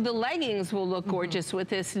 And so the leggings will look gorgeous with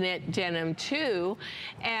this knit denim too.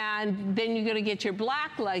 And then you're gonna get your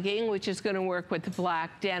black legging, which is gonna work with the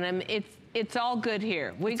black denim. It's all good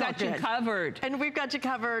here. We got you covered. And we've got you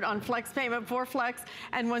covered on flex payment for Flex.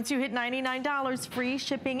 And once you hit $99, free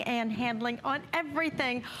shipping and handling on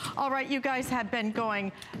everything. All right, you guys have been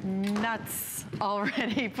going nuts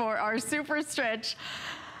already for our super stretch.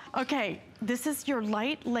 Okay, this is your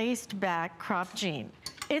light laced back crop jean.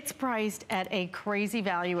 It's priced at a crazy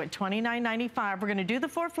value at $29.95. We're gonna do the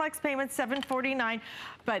 4 flex payments, $749,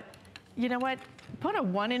 but you know what? Put a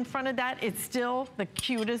 1 in front of that. It's still the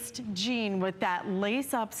cutest jean with that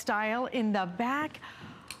lace-up style in the back.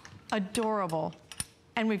 Adorable.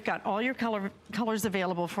 And we've got all your colors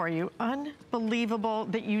available for you. Unbelievable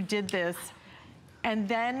that you did this. And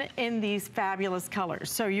then in these fabulous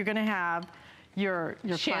colors. So you're gonna have your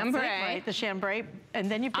chambray, classic, right? The chambray, and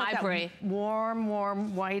then you've got ivory. That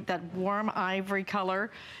warm white, that warm ivory color.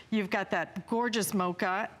 You've got that gorgeous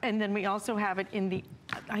mocha, and then we also have it in the.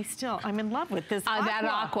 I'm in love with this aqua. That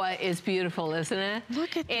aqua is beautiful, isn't it?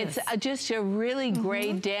 Look at this. It's just a really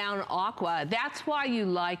grayed down aqua. That's why you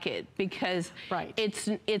like it, because it's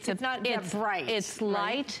not bright. It's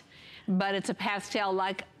light. But it's a pastel.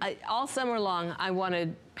 Like all summer long, I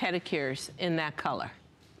wanted pedicures in that color.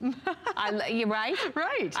 You're right?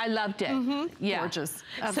 Right. I loved it. Yeah. Gorgeous.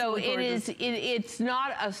 Absolutely gorgeous. It's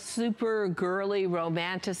not a super girly,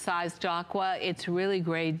 romanticized aqua. It's really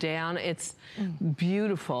grayed down. It's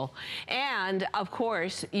beautiful. And of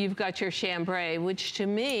course, you've got your chambray, which to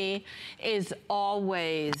me is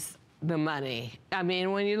always the money. I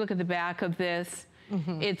mean, when you look at the back of this,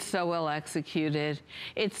 it's so well executed.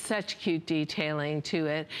 It's such cute detailing to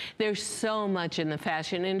it. There's so much in the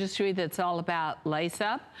fashion industry that's all about lace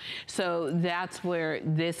up. So that's where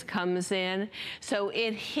this comes in. So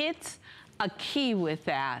it hits a key with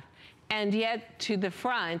that. And yet, to the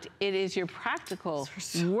front, it is your practical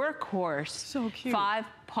workhorse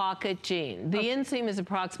 5-pocket jean. The inseam is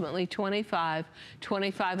approximately 25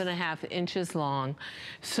 and a half inches long.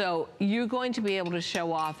 So you're going to be able to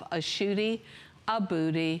show off a shooty, a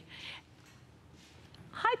booty,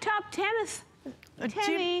 high top tennis.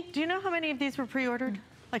 Do you know how many of these were pre-ordered?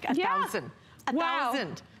 Like 1,000.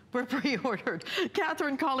 1,000 were pre-ordered.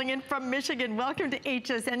 Catherine calling in from Michigan. Welcome to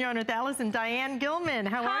HSN. You're on with Alice and Diane Gilman.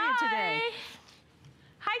 How are you today?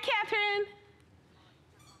 Hi, Catherine.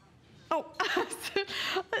 Oh,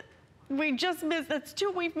 we just missed, that's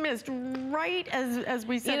two we've missed right as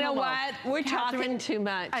we said You know hello. what? We're talking too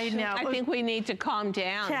much. I know. I think we need to calm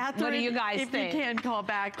down. Catherine, what do you guys think? If you can call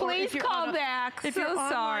back. Please call back. If you're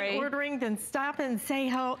sorry. ordering, then stop and say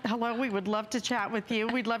hello. We would love to chat with you.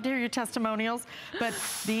 We'd love to hear your testimonials. But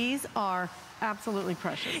these are absolutely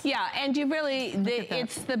precious. Yeah, and you really,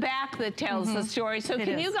 it's the back that tells the story. So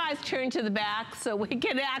can you guys turn to the back so we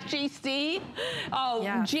can actually see? Oh,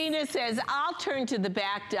 yes. Gina says, I'll turn to the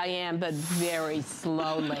back, Diane, but very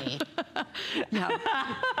slowly.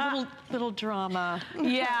 Yeah, little drama.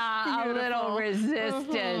 Yeah, a little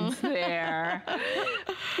resistance there.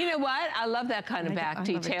 You know what? I love that kind of back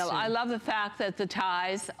detail. I love the fact that the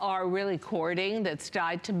ties are really cording that's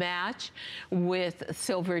dyed to match with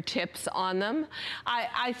silver tips on them.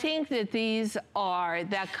 I think that these are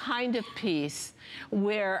that kind of piece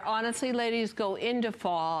where, honestly, ladies, go into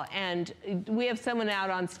fall, and we have someone out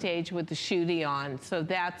on stage with the shooty on, so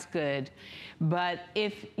that's good. But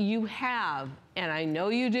if you have, and I know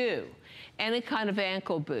you do, any kind of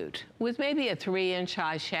ankle boot with maybe a 3-inch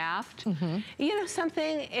high shaft, you know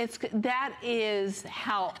something, that is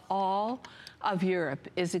how all of Europe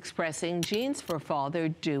is expressing jeans for fall. They're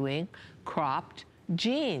doing cropped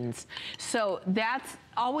jeans. So that's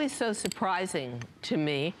always so surprising to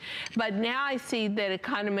me. But now I see that it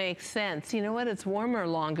kind of makes sense. You know what? It's warmer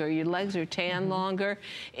longer. Your legs are tan longer.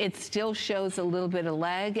 It still shows a little bit of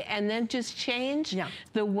leg. And then just change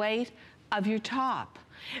the weight of your top.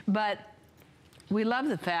 But we love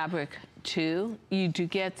the fabric too. You do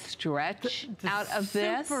get stretch out of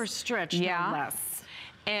this. Super stretch, no less.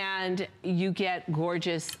 And you get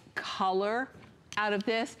gorgeous color out of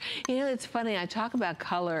this. You know, it's funny, I talk about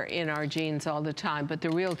color in our jeans all the time, but the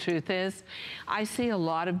real truth is, I see a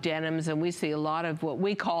lot of denims and we see a lot of what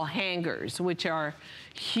we call hangers, which are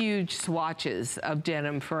huge swatches of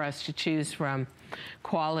denim for us to choose from,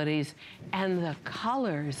 qualities, and the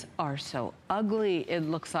colors are so ugly. It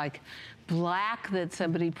looks like black that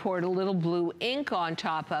somebody poured a little blue ink on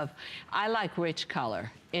top of. I like rich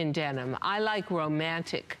color in denim. I like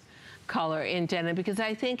romantic color in denim because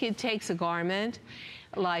I think it takes a garment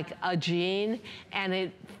like a jean and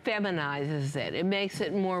it feminizes it. It makes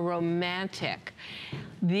it more romantic.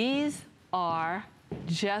 These are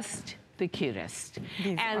just the cutest.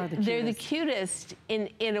 They're the cutest in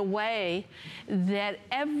a way that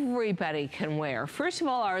everybody can wear. First of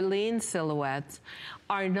all, our lean silhouettes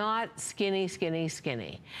are not skinny, skinny,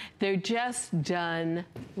 skinny. They're just done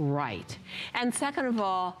right. And second of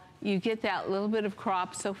all, you get that little bit of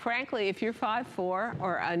crop. So frankly, if you're 5'4"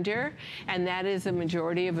 or under, and that is a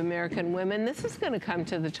majority of American women, this is gonna come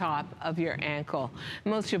to the top of your ankle.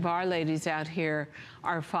 Most of our ladies out here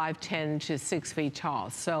are 5'10" to 6 feet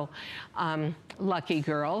tall. So lucky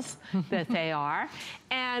girls that they are.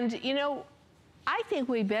 And you know, I think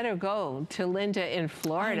we better go to Linda in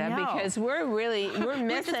Florida because we're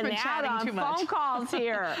missing out on phone calls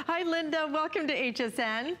here. Hi, Linda. Welcome to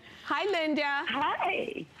HSN. Hi, Linda.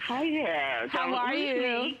 Hi. Hi there. How are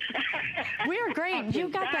you? We are great. I've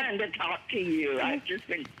been dying to talk to you. I've just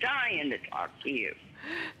been dying to talk to you.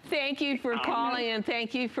 Thank you for calling and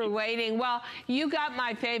thank you for waiting. Well, you got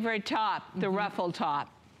my favorite top, the ruffle top.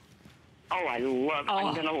 Oh, I love it.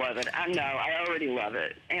 I'm going to love it. I know. I already love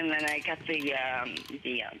it. And then I got the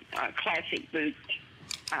classic boot.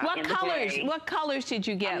 What colors did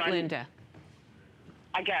you get, Linda?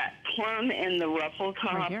 I got plum in the ruffle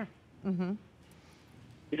top. Right here.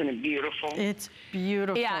 Isn't it beautiful? It's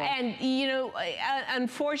beautiful. Yeah, and you know,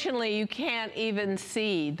 unfortunately, you can't even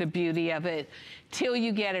see the beauty of it till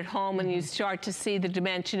you get it home and you start to see the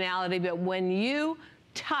dimensionality. But when you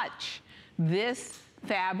touch this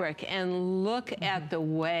fabric and look at the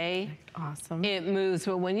way it moves,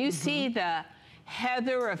 but when you see the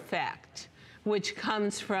heather effect, which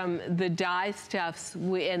comes from the dye stuffs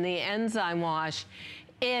and the enzyme wash,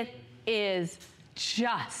 it is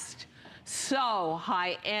just so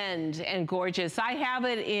high end and gorgeous. I have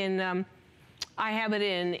it in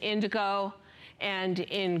indigo and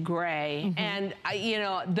in gray, and you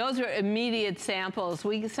know, those are immediate samples.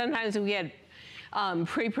 Sometimes we get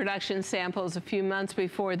pre-production samples a few months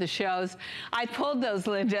before the shows. I pulled those,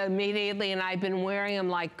 Linda, immediately, and I've been wearing them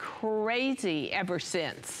like crazy ever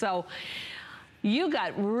since. So you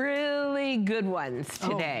got really good ones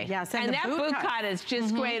today. Oh, yes, and that boot cut is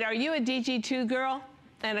just great. Are you a DG2 girl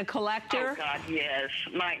and a collector? Oh, God, yes.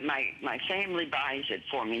 My family buys it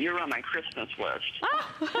for me. You're on my Christmas list.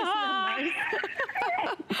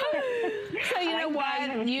 So you know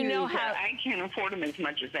what? You know how... I can't afford them as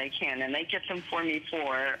much as I can, and they get them for me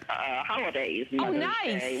for holidays. Oh,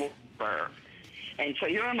 nice. Day, and so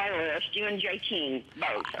you're on my list. You and Jay King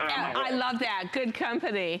both are on my list. I love that. Good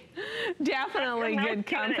company. Definitely good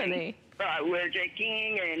company. With Jay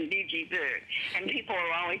King and DG2. And people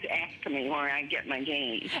are always asking me where I get my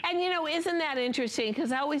jeans. And you know, isn't that interesting?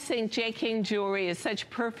 Because I always think Jay King jewelry is such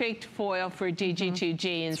perfect foil for DG2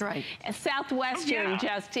 jeans. That's right. Southwestern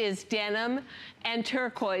just is denim and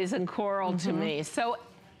turquoise and coral to me. So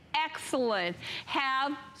excellent.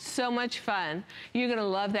 Have so much fun. You're going to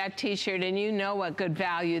love that t-shirt, and you know what good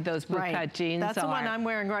value those bootcut jeans are. That's the one I'm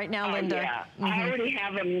wearing right now, Linda. Yeah. I already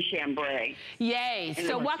have them in chambray. Yay.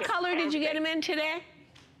 So what color did you get them in today?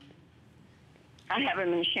 I have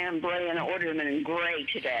them in chambray, and I ordered them in gray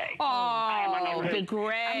today. Oh, the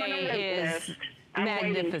gray is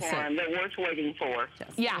magnificent. They're worth waiting for.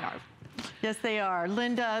 Yeah. Yes, they are.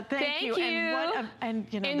 Linda, thank you. And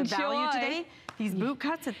you know, the value today, these boot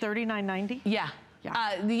cuts at $39.90. Yeah.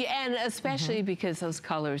 And especially because those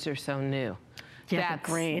colors are so new. Yeah,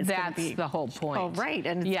 that's the whole point. Oh, right.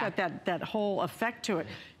 And it's got that whole effect to it.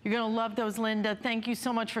 You're going to love those, Linda. Thank you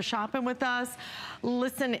so much for shopping with us.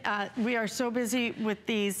 Listen, we are so busy with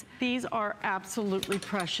these. These are absolutely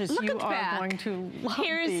precious. You are going to love these.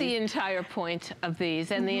 Here's the entire point of these,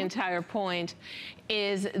 and the entire point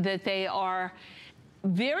is that they are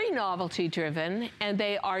very novelty driven, and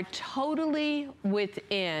they are totally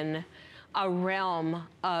within a realm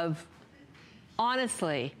of,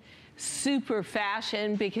 honestly, super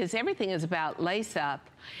fashion, because everything is about lace up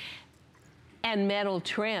and metal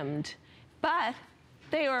trimmed, but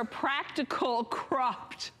they are a practical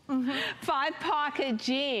cropped 5-pocket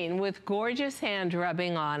jean with gorgeous hand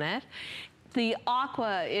rubbing on it. The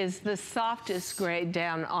aqua is the softest grade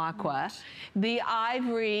down aqua. The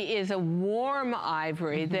ivory is a warm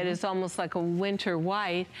ivory that is almost like a winter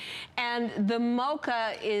white. And the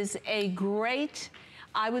mocha is a great,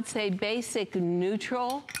 I would say, basic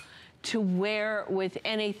neutral to wear with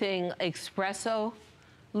anything espresso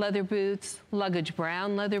leather boots, luggage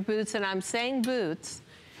brown leather boots, and I'm saying boots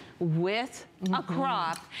with a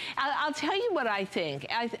crop. I'll tell you what I think.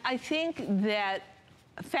 I think that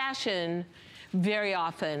fashion very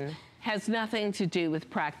often has nothing to do with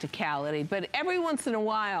practicality, but every once in a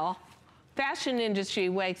while, fashion industry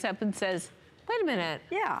wakes up and says, wait a minute.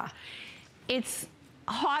 Yeah. It's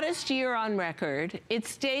hottest year on record. It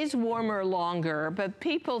stays warmer longer, but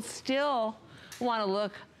people still want to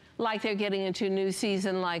look like they're getting into a new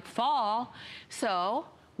season like fall. So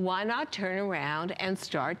why not turn around and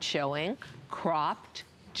start showing cropped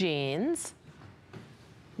jeans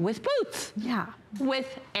with boots? Yeah.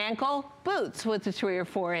 With ankle boots with a 3 or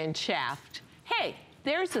 4 inch shaft. Hey,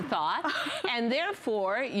 there's a thought. And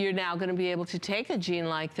therefore, you're now going to be able to take a jean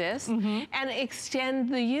like this and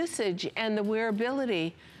extend the usage and the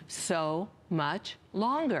wearability so much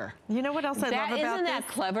longer. You know what else I love about this? Isn't that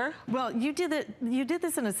clever? Well, you did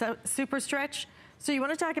this in a super stretch. So you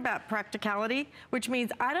want to talk about practicality, which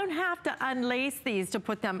means I don't have to unlace these to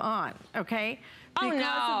put them on, okay? Oh,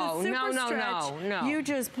 no. You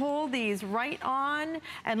just pull these right on,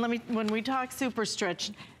 and when we talk super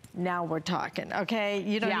stretch, now we're talking, okay?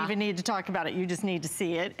 You don't even need to talk about it. You just need to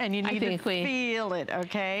see it, and you need to feel it,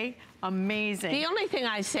 okay? Amazing. The only thing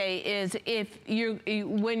I say is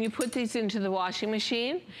when you put these into the washing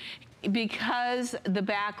machine, because the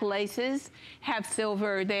back laces have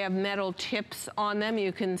silver, they have metal tips on them,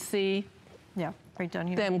 you can see right down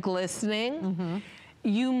here. them glistening.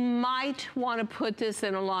 You might want to put this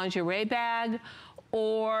in a lingerie bag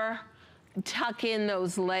or tuck in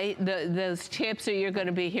those tips, or you're going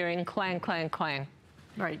to be hearing clang, clang, clang.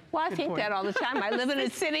 Right. Well, I think that all the time. I live in a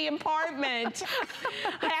city apartment.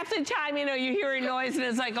 Half the time, you know, you hear a noise and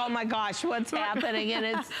it's like, oh my gosh, what's happening? And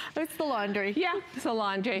it's the laundry. Yeah, it's the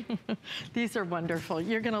laundry. These are wonderful.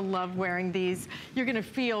 You're going to love wearing these. You're going to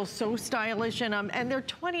feel so stylish in them. And they're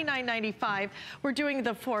 $29.95. We're doing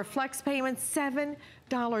the 4 flex payments,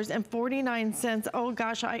 $7.49. Oh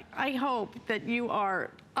gosh, I hope that you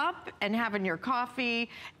are up and having your coffee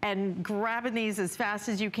and grabbing these as fast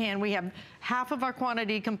as you can. We have half of our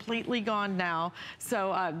quantity completely gone now.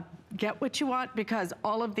 So get what you want, because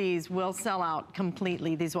all of these will sell out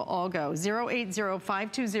completely. These will all go.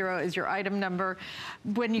 080520 is your item number.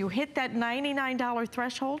 When you hit that $99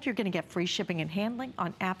 threshold, you're gonna get free shipping and handling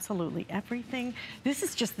on absolutely everything. This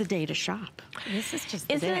is just the day to shop. This is just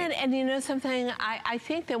the day. Isn't it? And you know something? I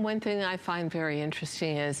think that one thing I find very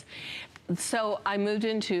interesting is, so I moved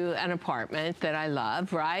into an apartment that I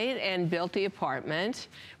love, right? And built the apartment,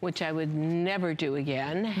 which I would never do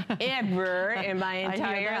again, ever in my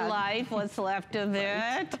entire life, what's left of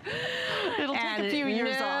it. It'll take a few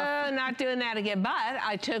years off. No, not doing that again. But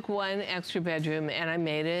I took one extra bedroom and I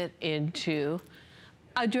made it into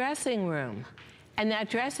a dressing room. And that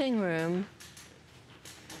dressing room,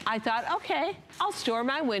 I thought, okay, I'll store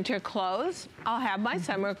my winter clothes. I'll have my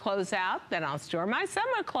summer clothes out. Then I'll store my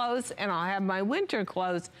summer clothes and I'll have my winter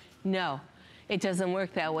clothes. No, it doesn't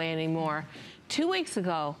work that way anymore. 2 weeks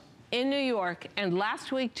ago in New York, and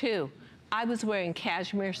last week too, I was wearing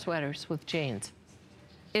cashmere sweaters with jeans.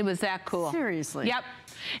 It was that cool. Seriously? Yep.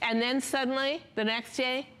 And then suddenly, the next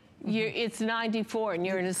day, it's 94 and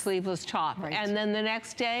you're in a sleeveless top. Right. And then the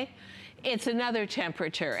next day, it's another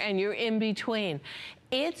temperature and you're in between.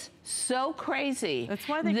 It's so crazy. That's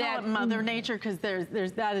why they call it Mother Nature, because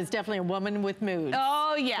that is definitely a woman with moods.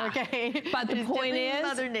 Oh yeah. Okay. But the point is,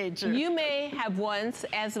 Mother Nature. You may have once,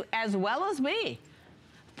 as well as me,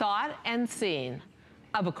 thought and seen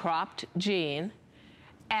of a cropped jean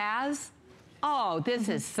as, oh, this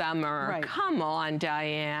is summer. Right. Come on,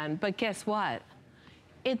 Diane. But guess what?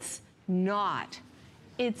 It's not.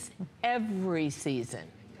 It's every season.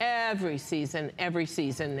 Every season, every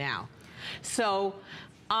season now. So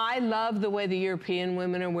I love the way the European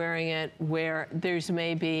women are wearing it, where there's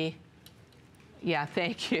maybe, yeah,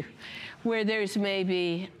 thank you, where there's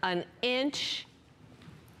maybe an inch,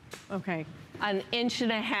 okay, an inch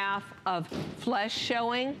and a half of flesh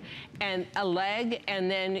showing and a leg, and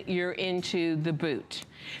then you're into the boot.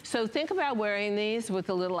 So think about wearing these with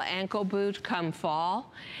a little ankle boot come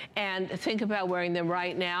fall, and think about wearing them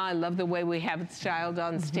right now. I love the way we have it styled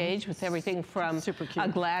on stage with everything from a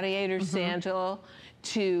gladiator sandal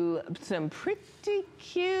to some pretty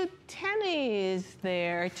cute tennies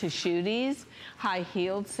there, to shooties,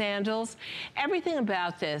 high-heeled sandals. Everything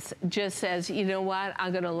about this just says, you know what,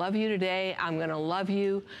 I'm gonna love you today, I'm gonna love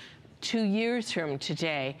you 2 years from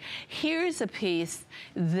today. Here's a piece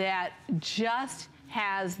that just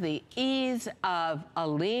has the ease of a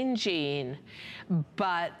lean jean,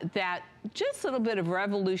 but that just little bit of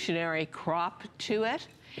revolutionary crop to it,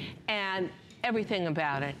 and everything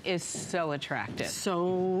about it is so attractive.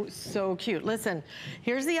 So, so cute. Listen,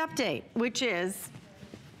 here's the update, which is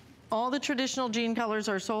all the traditional jean colors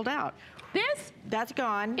are sold out. That's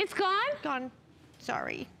gone. It's gone? Gone.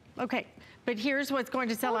 Sorry. Okay. But here's what's going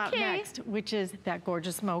to sell out next, which is that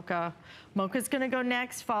gorgeous mocha. Mocha's gonna go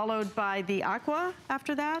next, followed by the aqua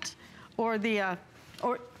after that, or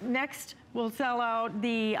next we'll sell out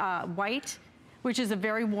the white, which is a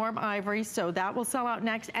very warm ivory, so that will sell out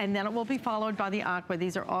next, and then it will be followed by the aqua.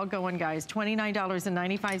 These are all going, guys.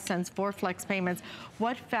 $29.95 for flex payments.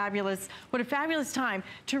 What a fabulous time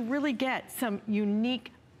to really get some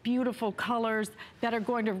unique, beautiful colors that are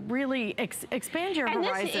going to really expand your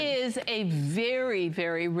horizon. This is a very,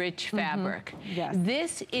 very rich fabric. Yes.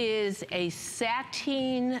 This is a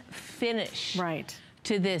sateen finish. Right.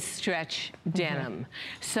 To this stretch denim.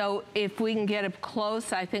 So if we can get up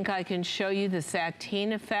close, I think I can show you the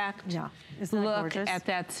sateen effect. Yeah, isn't that Look gorgeous? at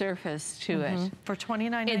that surface to it. For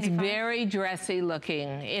 $29.95. It's very dressy looking.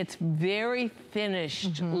 It's very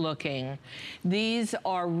finished looking. These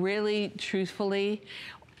are really, truthfully,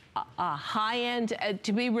 high-end,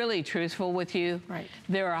 to be really truthful with you,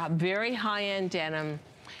 they're a very high-end denim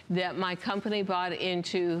that my company bought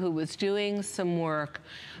into, who was doing some work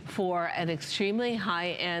for an extremely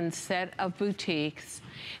high-end set of boutiques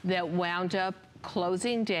that wound up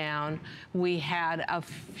closing down. We had a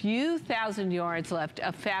few thousand yards left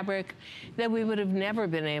of fabric that we would have never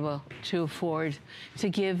been able to afford to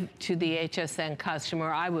give to the HSN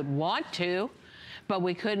customer. I would want to, but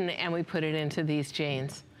we couldn't, and we put it into these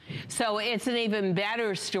jeans. So it's an even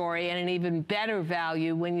better story and an even better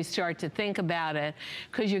value when you start to think about it,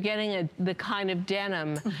 because you're getting the kind of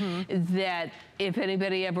denim that if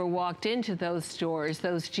anybody ever walked into those stores,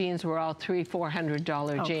 those jeans were all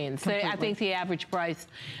 $300–400 jeans. I think the average price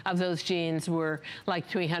of those jeans were like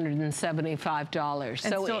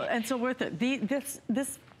 $375. And so worth it.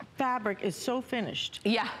 This fabric is so finished.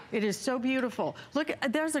 Yeah. It is so beautiful. Look,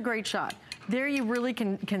 there's a great shot. There you really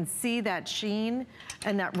can see that sheen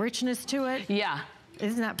and that richness to it. Yeah.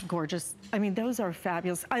 Isn't that gorgeous? I mean, those are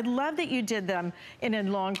fabulous. I love that you did them in a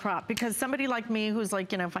long crop, because somebody like me who's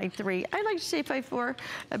like, you know, 5'3", I like to say 5'4",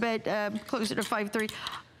 but closer to 5'3".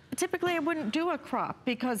 Typically, I wouldn't do a crop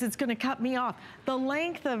because it's going to cut me off. The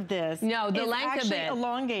length of this no, the is length actually of it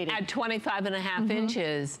elongated. At 25.5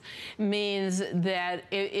 inches means that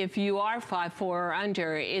if you are 5'4" or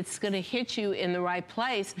under, it's going to hit you in the right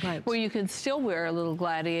place where you can still wear a little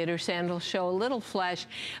gladiator sandal, show a little flesh.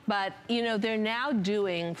 But, you know, they're now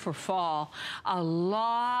doing for fall a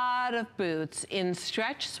lot of boots in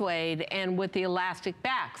stretch suede and with the elastic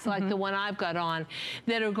backs, like the one I've got on,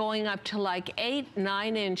 that are going up to like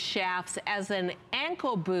 8-9 inch shafts as an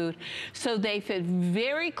ankle boot, so they fit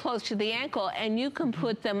very close to the ankle, and you can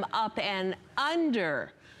put them up and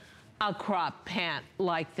under a crop pant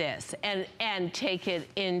like this and take it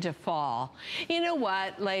into fall. You know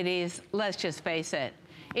what, ladies, let's just face it,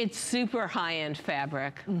 it's super high-end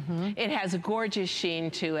fabric. It has a gorgeous sheen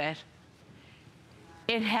to it.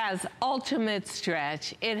 It has ultimate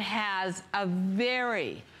stretch. It has a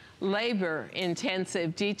very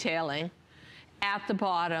labor-intensive detailing at the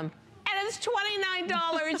bottom, and it's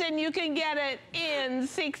 $29, and you can get it in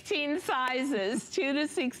 16 sizes, 2 to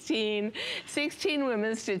 16, 16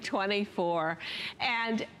 women's to 24,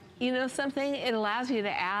 and you know something? It allows you to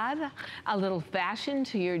add a little fashion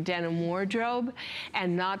to your denim wardrobe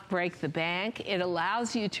and not break the bank. It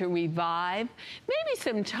allows you to revive maybe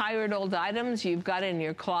some tired old items you've got in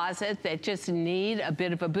your closet that just need a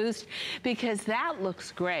bit of a boost, because that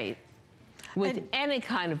looks great with any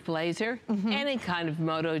kind of blazer, any kind of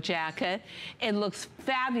moto jacket. It looks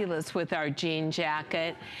fabulous with our jean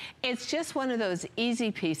jacket. It's just one of those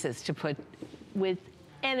easy pieces to put with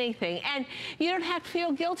anything, and you don't have to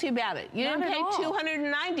feel guilty about it. You didn't pay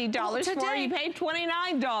 $290 for it, you paid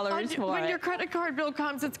 $29 for it. When your credit card bill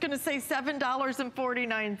comes, it's going to say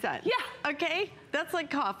 $7.49. Yeah. Okay? That's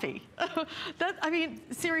like coffee. I mean,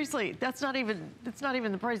 seriously, it's not even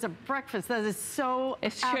the price of breakfast. That is so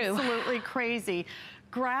absolutely crazy.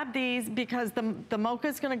 Grab these, because the mocha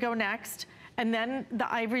is going to go next. And then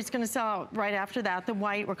the ivory is going to sell out right after that. The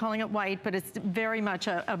white, we're calling it white, but it's very much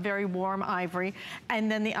a very warm ivory.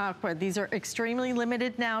 And then the aqua. These are extremely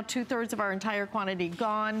limited now. 2/3 of our entire quantity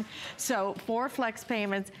gone. So 4 flex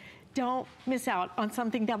payments. Don't miss out on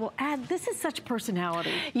something that will add. This is such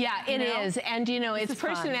personality. Yeah, it is. And you know, it's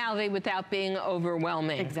personality without being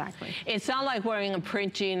overwhelming. Exactly. It's not like wearing a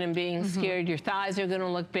print jean and being scared your thighs are going to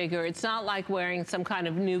look bigger. It's not like wearing some kind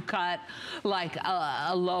of new cut like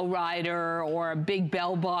a low rider or a big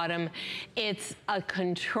bell bottom. It's a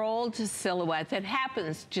controlled silhouette that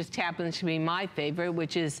just happens to be my favorite,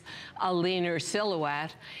 which is a leaner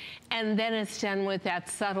silhouette. And then it's done with that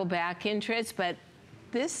subtle back interest, but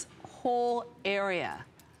this whole area,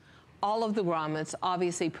 all of the grommets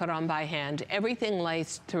obviously put on by hand, everything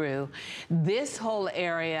laced through. This whole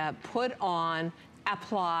area put on,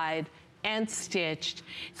 applied, and stitched.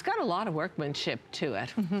 It's got a lot of workmanship to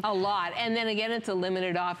it, a lot. And then again, it's a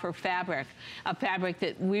limited offer fabric, a fabric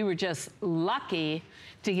that we were just lucky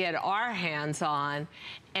to get our hands on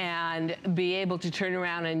and be able to turn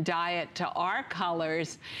around and dye it to our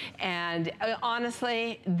colors. And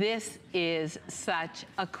honestly, this is such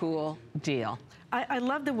a cool deal. I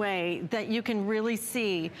love the way that you can really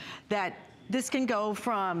see that this can go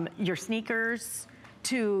from your sneakers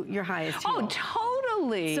to your highest heel. Oh,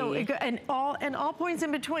 totally. So and all points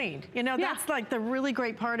in between. You know, that's like the really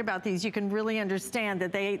great part about these. You can really understand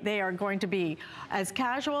that they are going to be as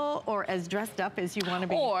casual or as dressed up as you want to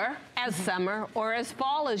be. Or as summer or as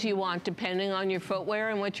fall as you want, depending on your footwear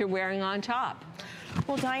and what you're wearing on top.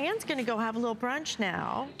 Well, Diane's going to go have a little brunch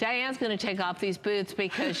now. Diane's going to take off these boots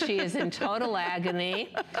because she is in total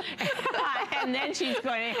agony. And then she's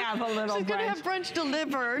going to have a little brunch. She's going to have brunch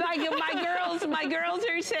delivered. My girls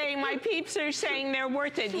are saying, my peeps are saying they're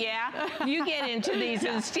worth it. Yeah, you get into these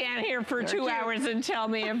and stand here for 2 hours and tell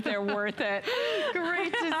me if they're worth it.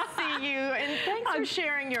 Great to see you. And thanks for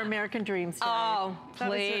sharing your American Dream story. Oh,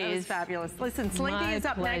 please. That was fabulous. Listen, Slinky is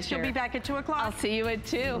up next. She'll be back at 2 o'clock. I'll see you at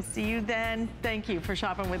 2. We'll see you then. Thank you for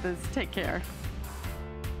shopping with us. Take care.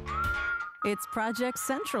 It's Project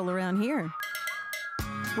Central around here.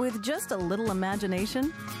 With just a little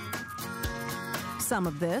imagination, some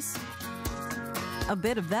of this, a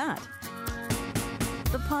bit of that.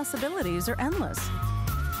 The possibilities are endless.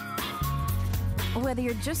 Whether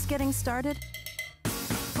you're just getting started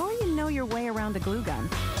or you know your way around a glue gun,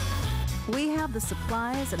 we have the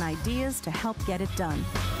supplies and ideas to help get it done.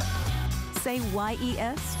 Say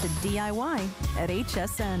YES to DIY at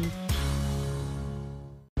HSN.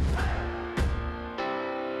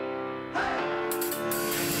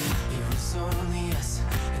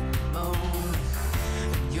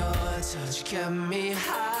 touch got me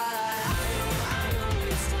high. I know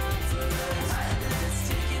it's time for us. Let's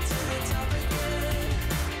take it to the top again.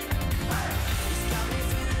 It's got me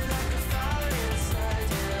feeling like a fire inside.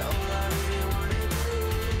 Yeah, all I really wanna do.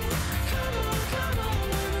 Come on,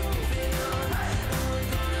 we're moving on. And we're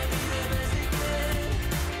gonna be the best again.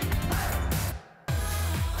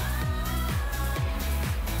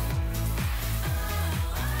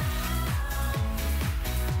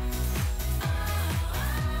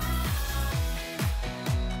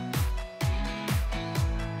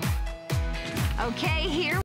 Okay, here